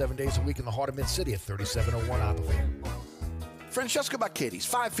 Katie's open 7 days a week in the heart of Mid-City at 3701 Opperville. Francesca by Katie's,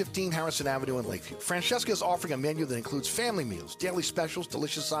 515 Harrison Avenue in Lakeview. Francesca is offering a menu that includes family meals, daily specials,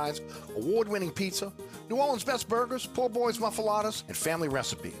 delicious sides, award-winning pizza, New Orleans' best burgers, poor boys' muffulettas, and family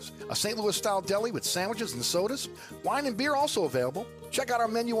recipes. A St. Louis-style deli with sandwiches and sodas. Wine and beer also available. Check out our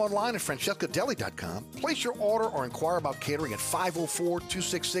menu online at francescadeli.com. Place your order or inquire about catering at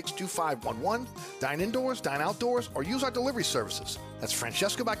 504-266-2511. Dine indoors, dine outdoors, or use our delivery services. That's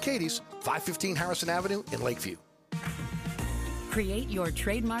Francesca by Katie's, 515 Harrison Avenue in Lakeview. Create your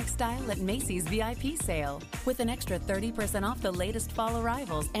trademark style at Macy's VIP sale with an extra 30% off the latest fall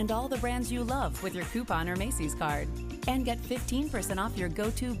arrivals and all the brands you love with your coupon or Macy's card. And get 15% off your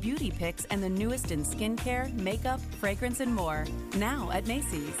go-to beauty picks and the newest in skincare, makeup, fragrance, and more. Now at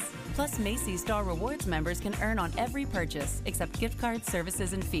Macy's. Plus, Macy's Star Rewards members can earn on every purchase, except gift cards,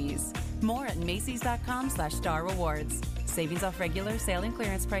 services, and fees. More at Macys.com/Star Rewards. Savings off regular, sale, and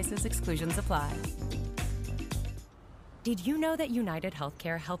clearance prices. Exclusions apply. Did you know that United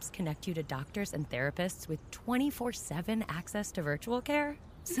Healthcare helps connect you to doctors and therapists with 24/7 access to virtual care?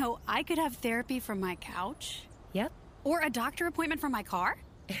 So I could have therapy from my couch? Yep. Or a doctor appointment from my car?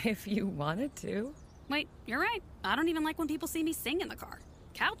 If you wanted to. Wait, you're right. I don't even like when people see me sing in the car.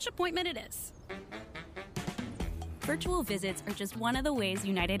 Couch appointment it is. Virtual visits are just one of the ways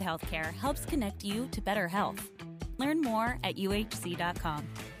United Healthcare helps connect you to better health. Learn more at uhc.com.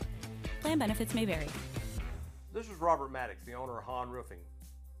 Plan benefits may vary. This is Robert Maddox, the owner of Hahn Roofing.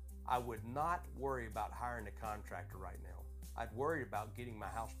 I would not worry about hiring a contractor right now. I'd worry about getting my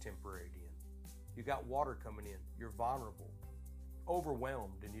house temporaried in. You got water coming in, you're vulnerable,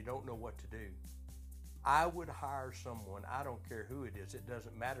 overwhelmed, and you don't know what to do. I would hire someone, I don't care who it is, it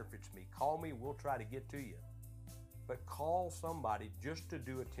doesn't matter if it's me. Call me, we'll try to get to you. But call somebody just to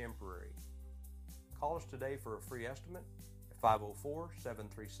do a temporary. Call us today for a free estimate at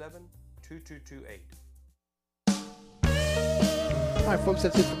 504-737-2228. All right, folks,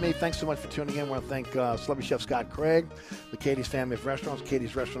 that's it for me. Thanks so much for tuning in. I want to thank Celebrity Chef Scott Craig, the Katie's family of restaurants,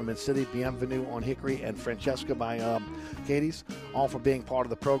 Katie's Restaurant in Mid-City, Bienvenue on Hickory, and Francesca by Katie's, all for being part of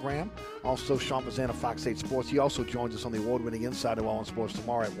the program. Also, Sean Bazan of Fox 8 Sports. He also joins us on the award-winning Inside New Orleans Sports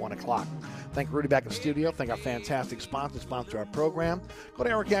tomorrow at 1 o'clock. Thank Rudy back in the studio. Thank our fantastic sponsors, sponsor our program. Go to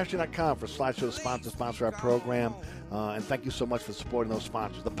ericasher.com for a slideshow to sponsor our program. And thank you so much for supporting those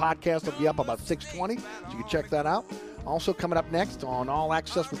sponsors. The podcast will be up about 6:20, so you can check that out. Also coming up next on All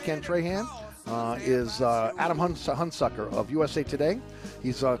Access with Ken Trahan is Adam Hunsucker of USA Today.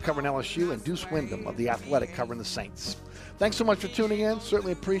 He's covering LSU, and Deuce Wyndham of The Athletic covering the Saints. Thanks so much for tuning in.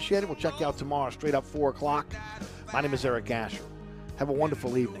 Certainly appreciate it. We'll check you out tomorrow straight up 4 o'clock. My name is Eric Asher. Have a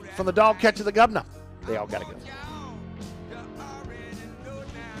wonderful evening. From the dog catcher to the governor, they all got to go.